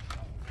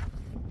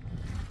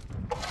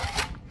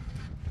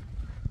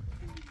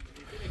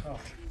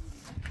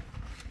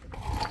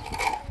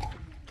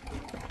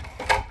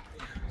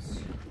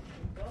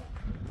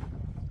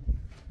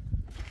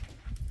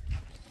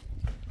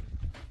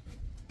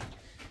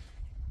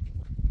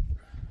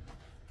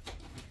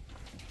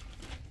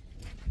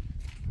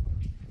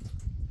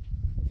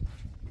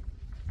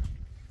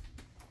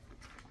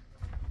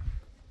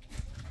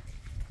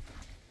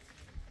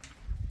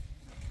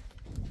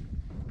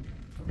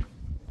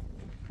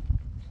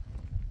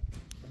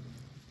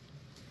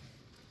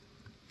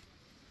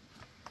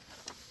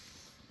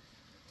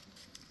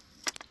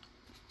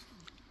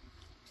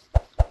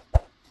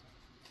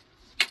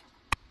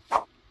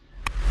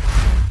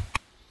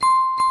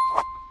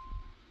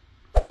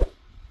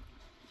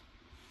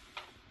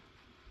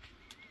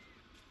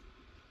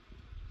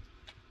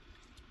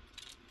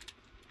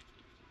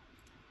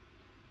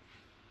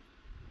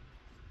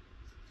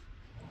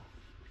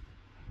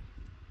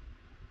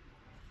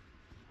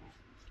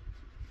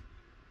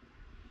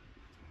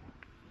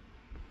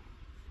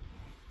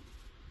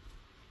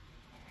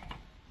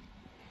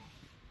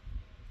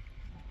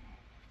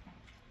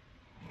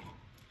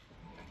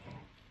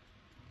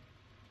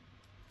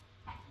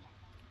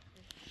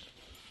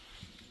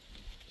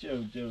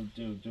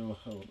 جو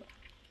خوبه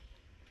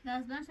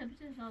لازم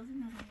شبیه شازی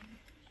ندارم.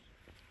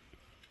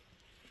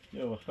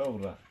 جو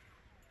خوبه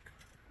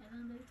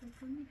الان داری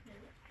تکون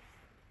می‌خوری.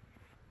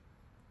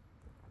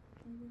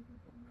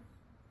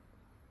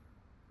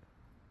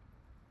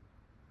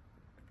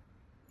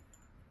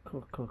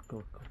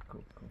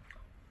 کو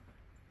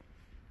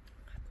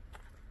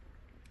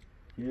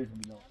Yes,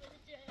 Milo.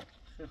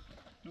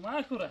 Nu mai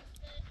acură.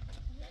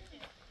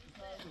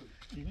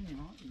 İyi mi?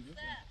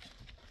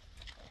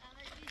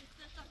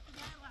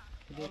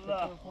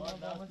 Allah.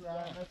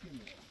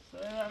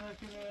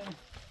 Selamünaleyküm.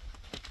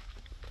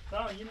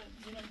 Tamam yine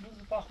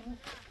bu bakımı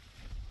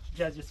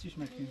geleceğiz hiç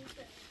mekin.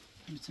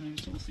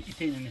 Bütün olsa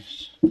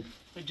iteğlenir.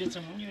 Ve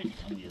geçen onu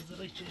yönelik tam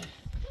yazıra ki.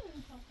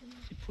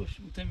 Poş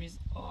temiz.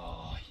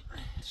 Ay.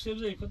 İşte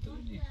bize yıkatıyor.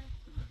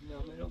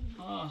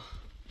 Ah.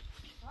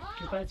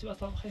 Köpeği var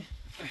tamam hay.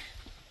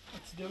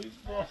 Atıyor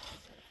bu.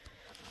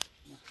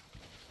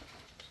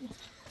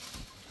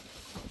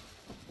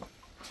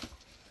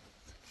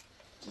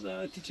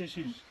 Zati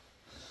çeşit.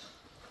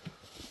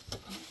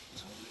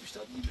 İşte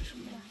bir şu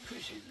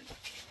köşede.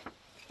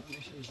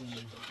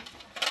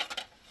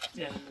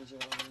 Ya.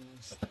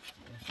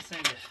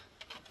 Sen de.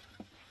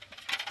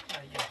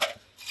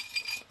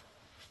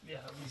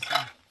 بیا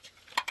بیسیم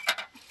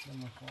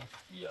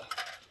بیا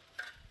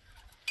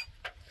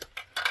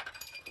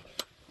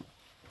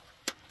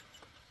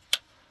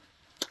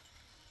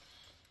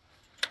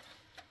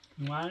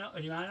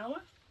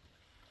rimane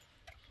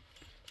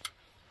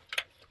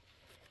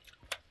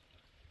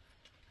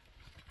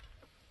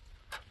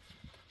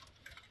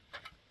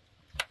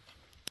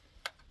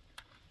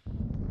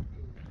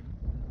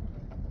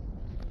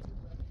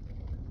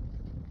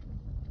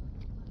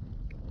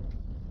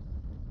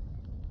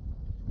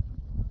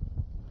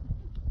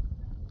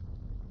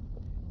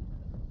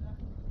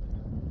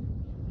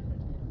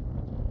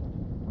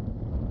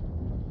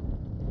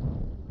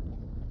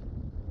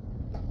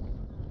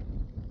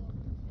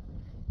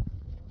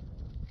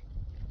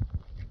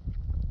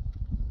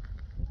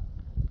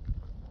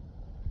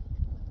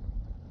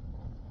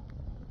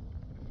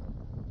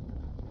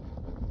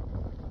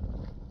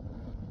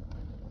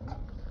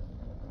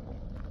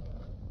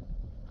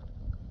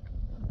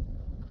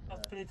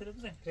پلیتره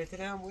بزن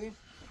پلیتره هم بویم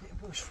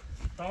باش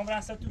تمام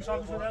برنسد تو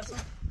شاقی شده هستم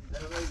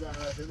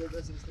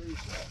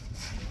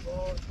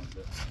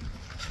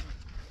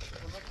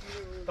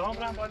تمام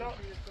برن بالا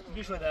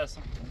گی شده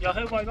هستم یا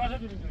خیلی باید باشه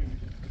بریم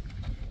دویم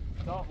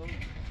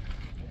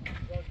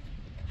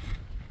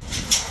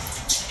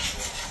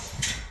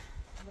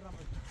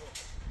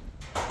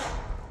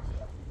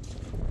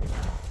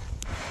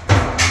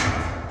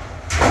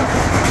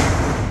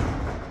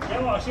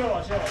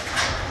یواش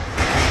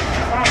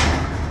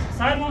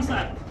سر من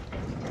سر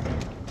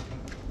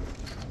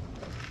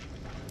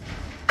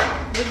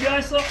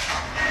بیای سو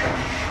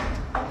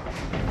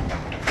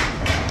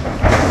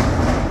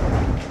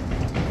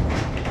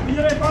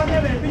بیاره پا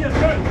نبه بیار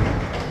کن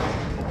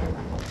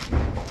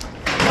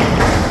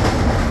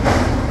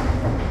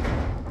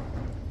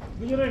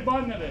بیاره پا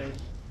نبه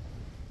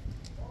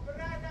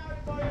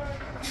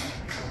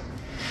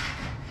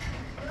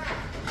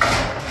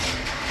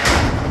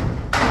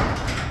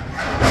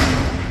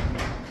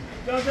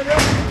اجازه بیا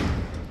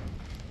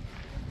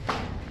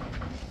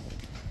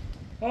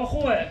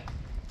خوبه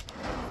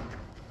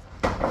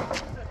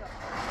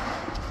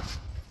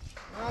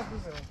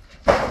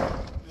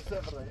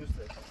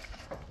Yusuf.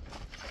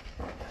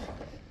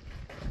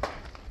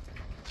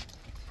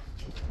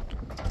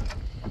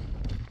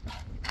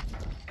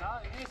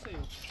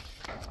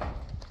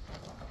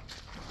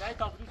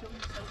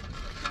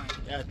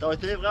 Ja,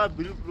 dat heeft raad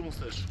beroep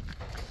monsters.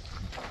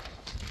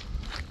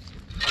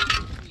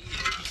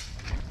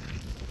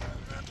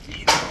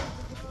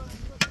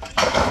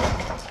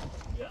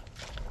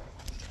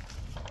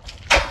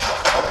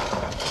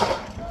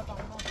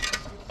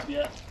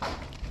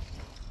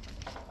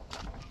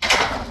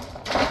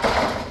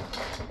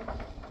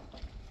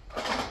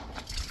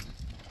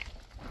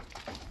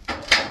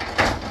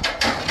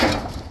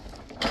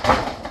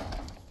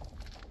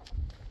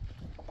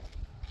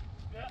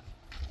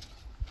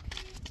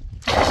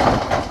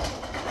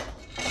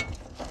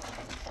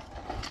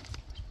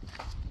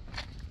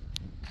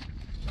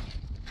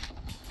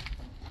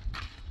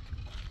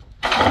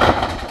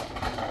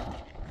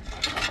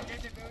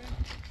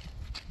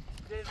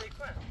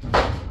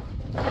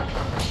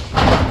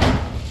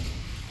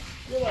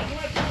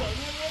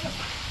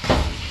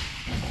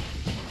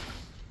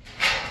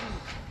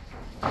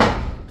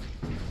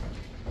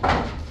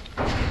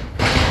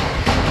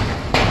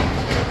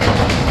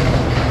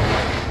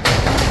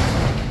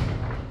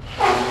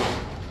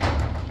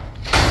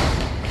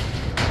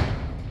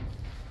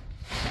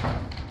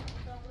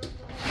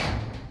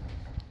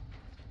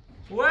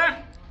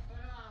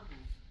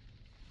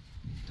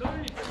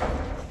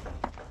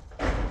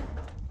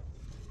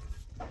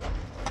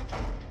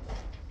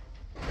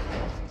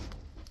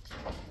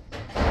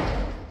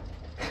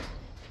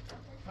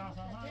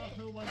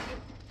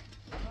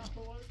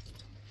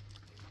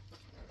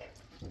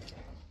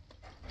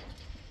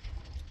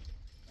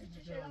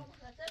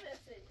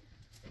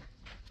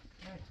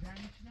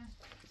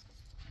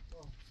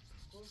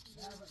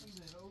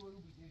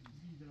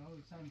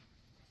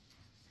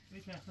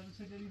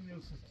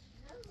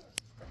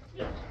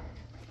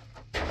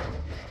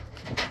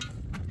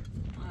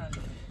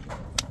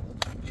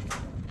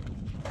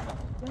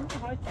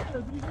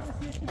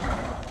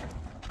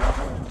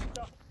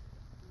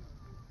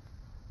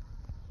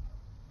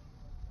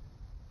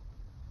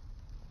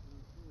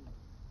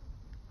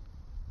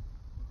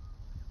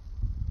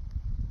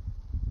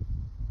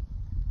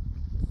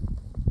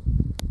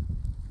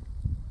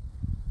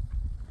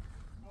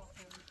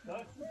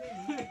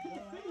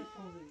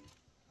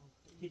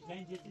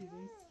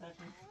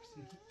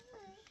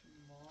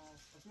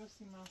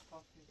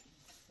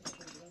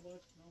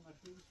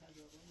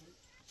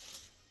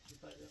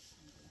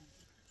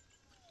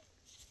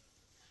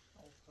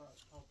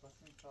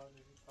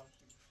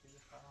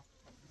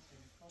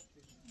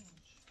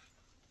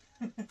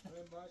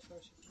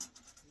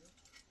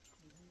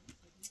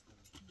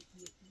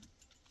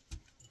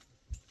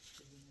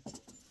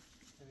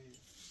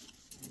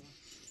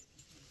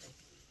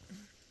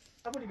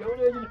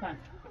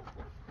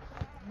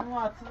 No,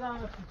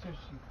 atsızan nasıl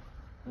çeşit?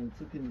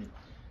 Sıkıntı.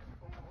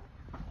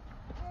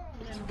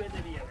 اینو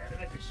بده بیا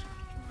بکش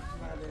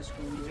بعدش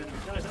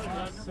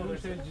کن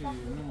سروش جی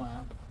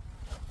نما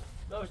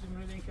داشت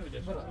می‌رید این که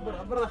بجاش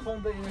برا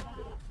خونده اینه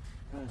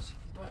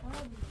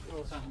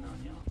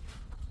صحنانیا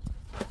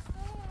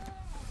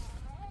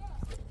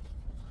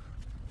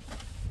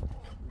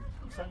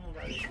سلام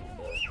علیکم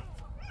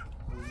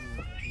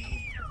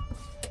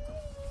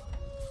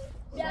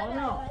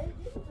سانا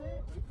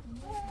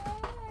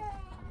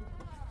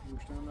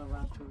گوشتان رو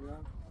رد تو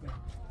بیان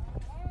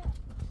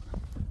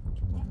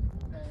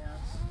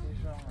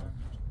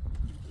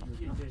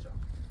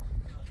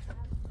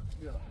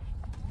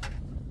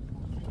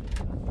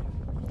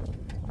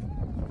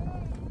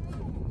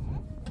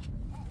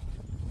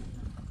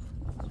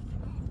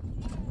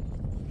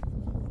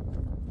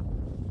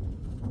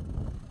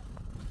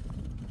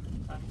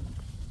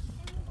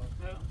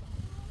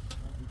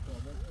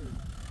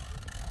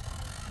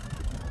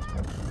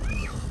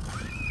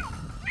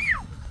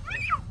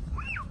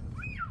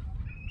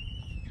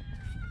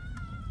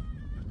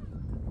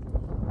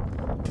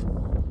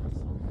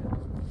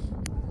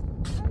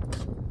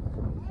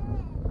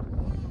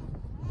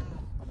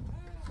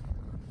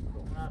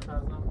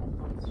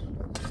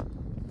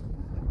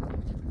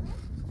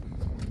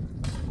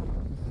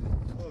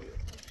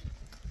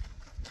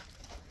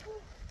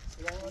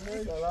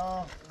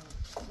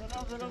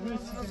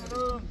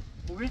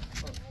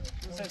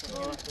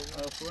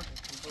سلام خوبی؟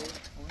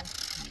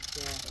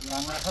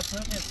 من خواست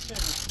نمیست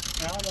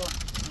نه حالا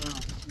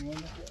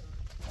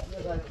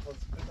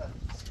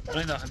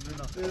برای داخل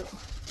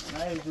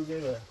نه یه دوگه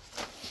بره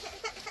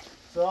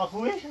سلام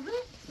خوبی؟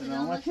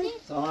 سلامتی؟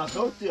 سلام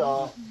خوبی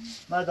یا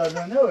من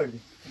دادم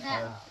نوردی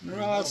نه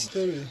راست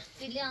داری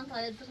دیلیان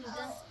پاره تو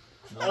میدم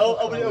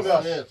او بیا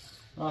بیا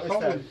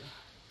خوبی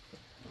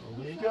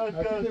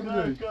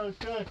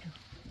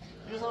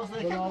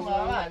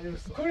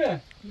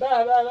کنه به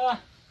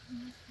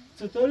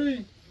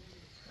چطوری؟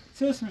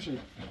 چه اسمشه؟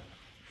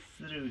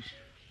 سروش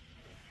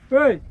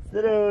هی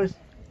سروش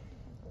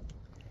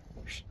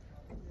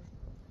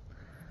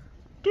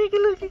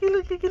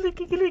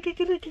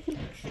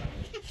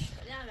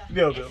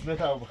بیا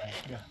تا بخیر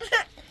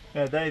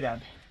بیا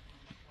دایدم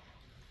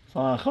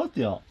سلام خود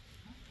یا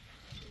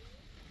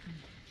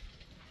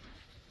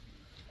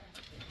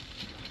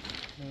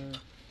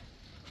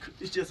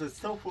İşte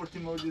stav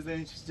fortima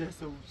design işte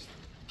savunç.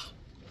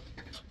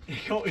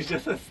 İşte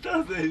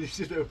stav design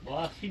işte.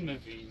 با فیلم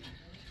ببین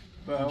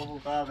با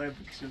قاقه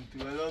بکشم تو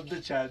ولی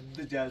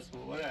ده جاز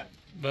بوره.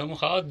 با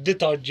مخاط دو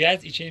تا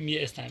جاز ایچه می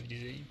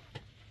استنبیزیم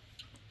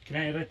که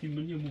نه رتی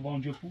من یه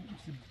موانجه پو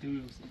سبتوی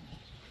وسط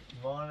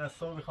وان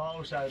صبح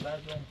خواهم شربت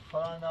و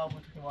خواهم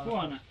نبود که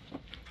خوانه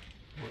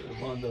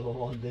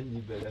وان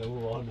دنی بره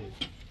وانه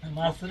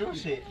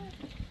مصروشه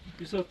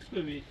بیسات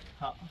ببین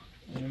ها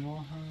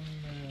ما هم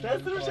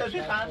مصروش از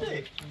این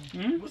خنده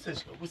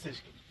بوسش کن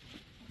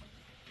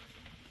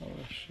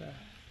باشه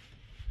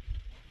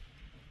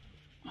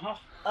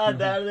ها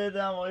درد دم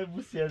آقای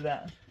بوس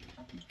کردن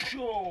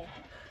چو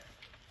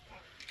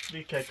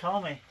بی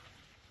ککامه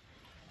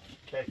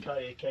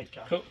ککای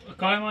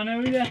کای ما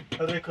نمیده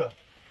رکو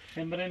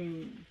هم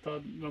بریم تا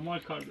به مال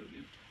کار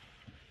داریم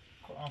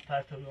قرآن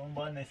پرتابی اون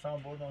با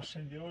نیسان بردم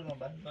شندی بردم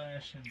بعد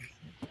باید شندی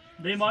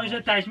ده مایش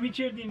تشمیل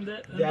چردیم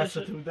دست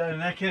تو در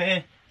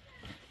نکنه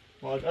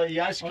والا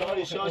یش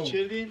کاری شا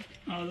چردین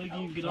آده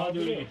گیم گرا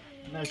دوری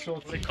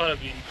نشد کار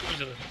بینیم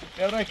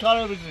کجا یه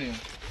کار رو بزنیم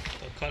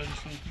کار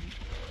نشون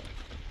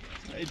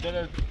ای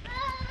دلت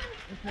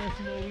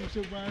نسی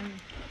نوریشو بان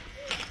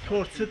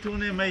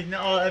کرستونه میدن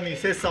آدمی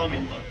 3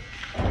 سامین بار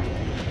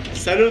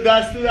سلو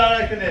دستو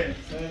در نکنه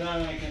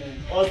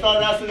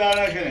استاد دستو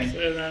در نکنه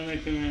سردر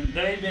نکنه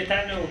دایی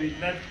بهتر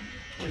نورید نه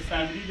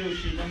استنبری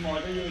دوشید نه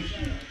ماده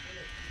دوشید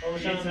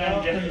هیچ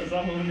رنج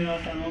جزا همون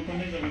نیاز تنها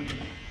کنه دارم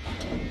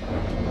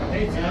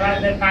هیچ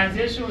رنج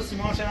پنزیش و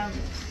سیمان شدم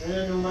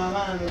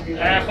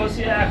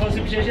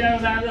خوصی پیششی رو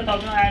زنده تا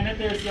بیان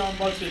ارنت اسیان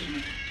باز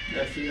کشونه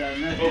دستی در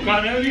نکنه با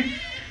کار نبودی؟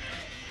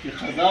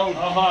 خدا بود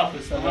آها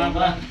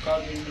من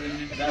کار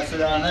بیم دست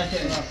در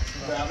نکنه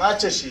زحمت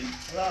چشید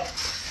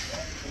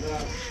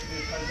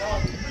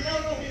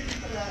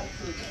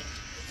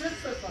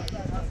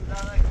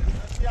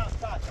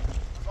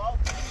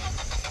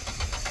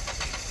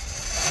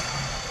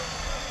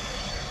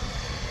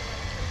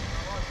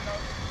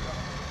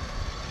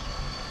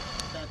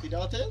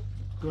تعطیلاته؟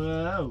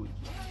 گاو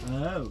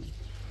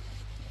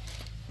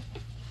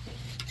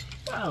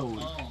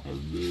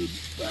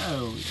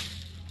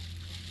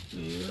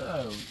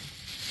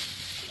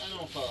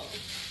بخواه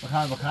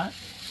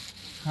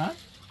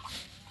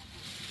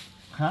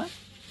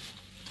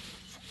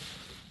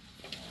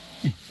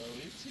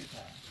خوبی چی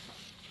تا؟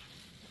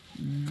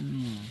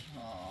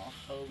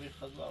 خوبی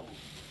خدا بود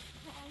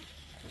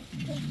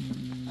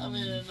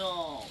همین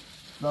نام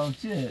دام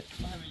چیه؟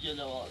 همین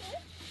جلوات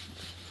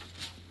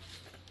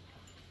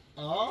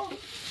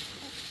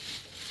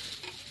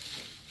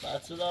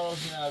بچه دارم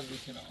که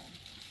نزدیک نام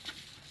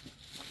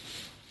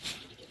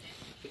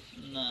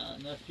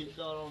نه فیل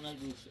دارم نه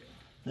گوشه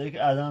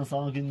دیگه ادن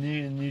سام که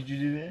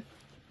نیجوری به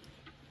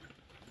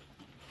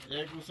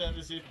یک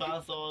گوسفندی سی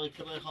 5 سال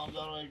کلی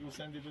خامدار و یک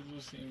گوسفندی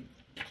بدوسیم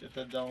که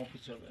تا دام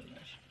پیچا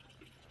برنش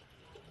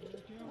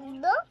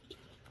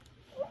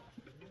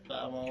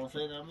فرما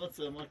حسین هم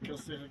بسه ما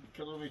کسی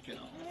کلو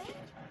بکنم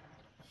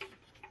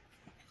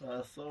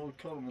خسته و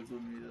کار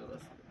مزون میده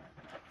رسته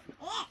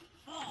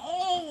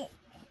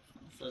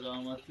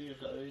سلامتی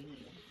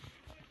خیلی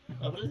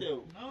ابرده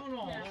او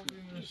نه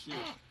بیمشی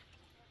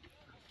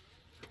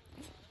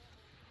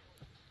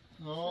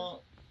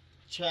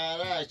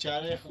نه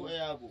چاره خوی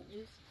ابو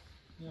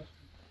نه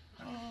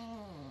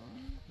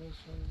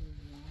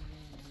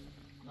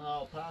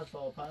 5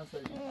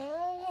 سال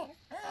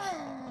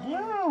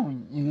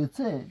دیگه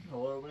چه؟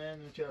 قربونه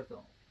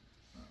نوچرتم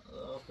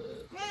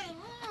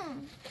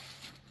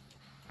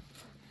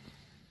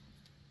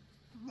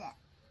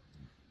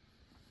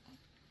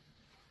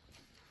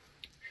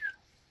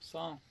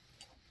سام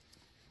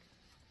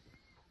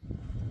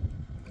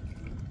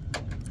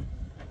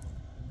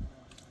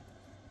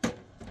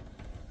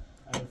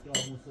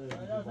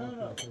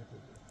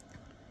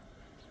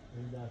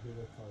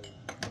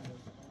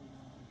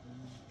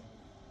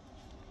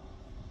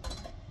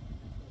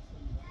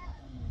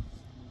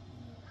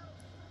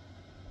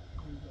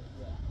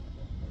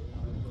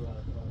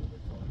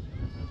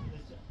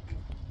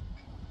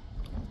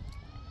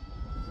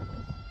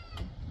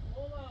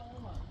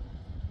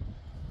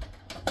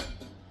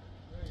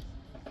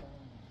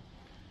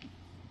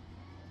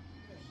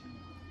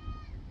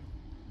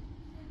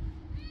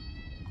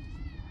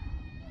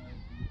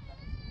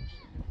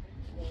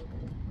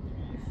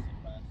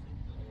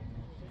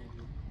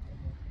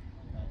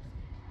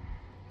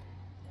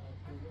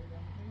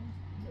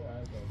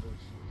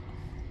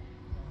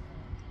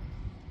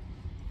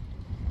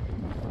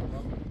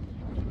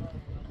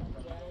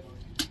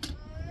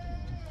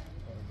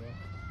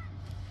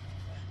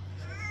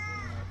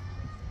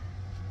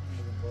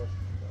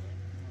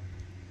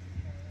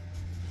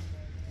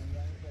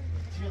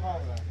چی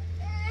قابل؟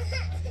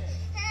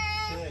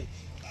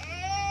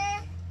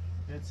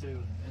 چی؟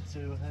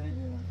 اتسیو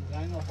هنی؟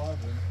 زنگ آفار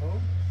بود خب؟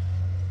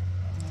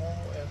 مو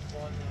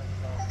افغان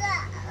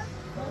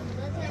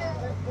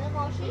به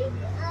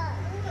ماشین؟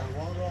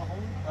 افغان را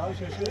هم؟ هاو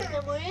ششو؟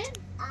 نموین؟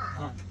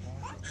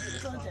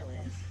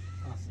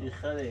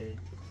 خره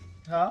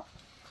ها؟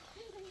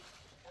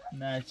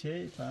 نه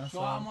چی؟ شو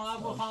اما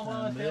ابو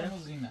خواهم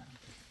ترموزینه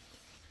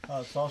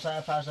ها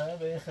ساشن پرشنه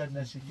به این خد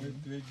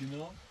نشید دوی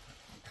گنو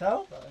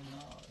خب؟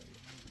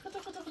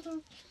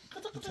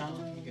 چند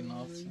میگه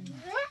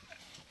نافسینه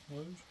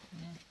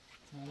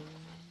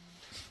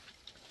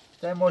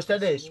ده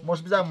مشتدش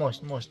مشت بزن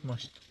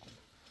مشت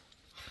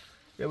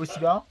یه بوسی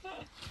بیا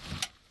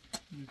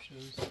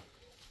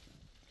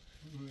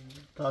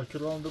تا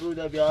کرام درو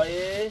ده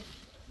بیایه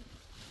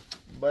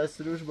باید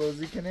سروش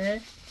بازی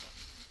کنه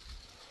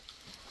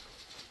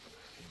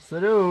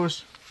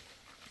سروش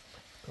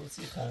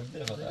توصی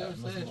خنده فقط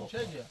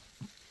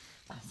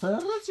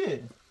سرق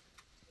چی؟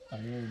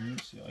 آیه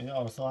میشه آیه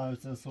آرسا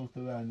همه سوخت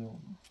بنده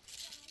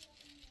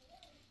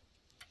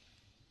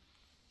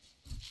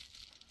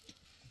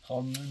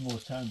خانم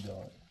مرچند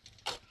داره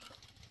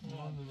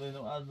من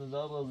ببینم از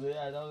نظر رازوی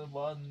ادام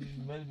باید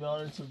مل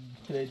بیاره چه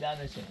پیدا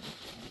نشه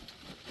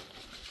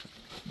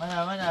من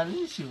همه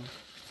نرلی شو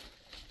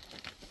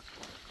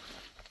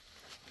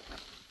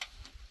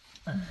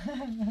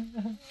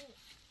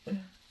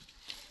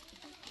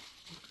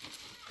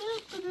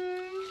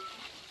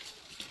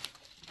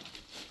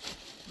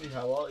این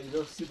هوا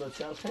ایرو سی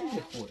بچه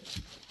خیلی خوبه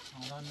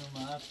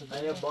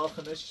اگه باخ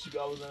نشیشی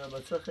بیا بزنه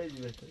بچه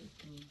خیلی بهتره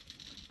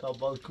تا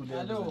بالکوله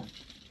الو بزنه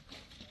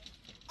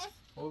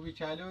خوبی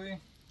کلوی؟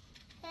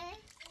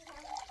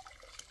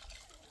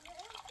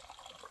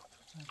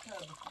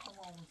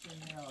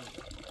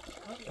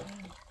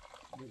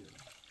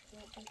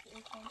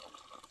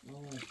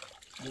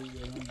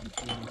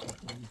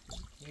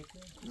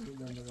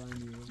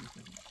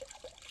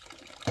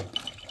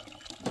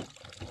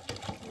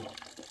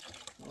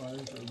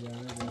 آره تو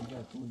جانه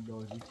زنده پول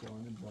دازی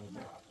چانه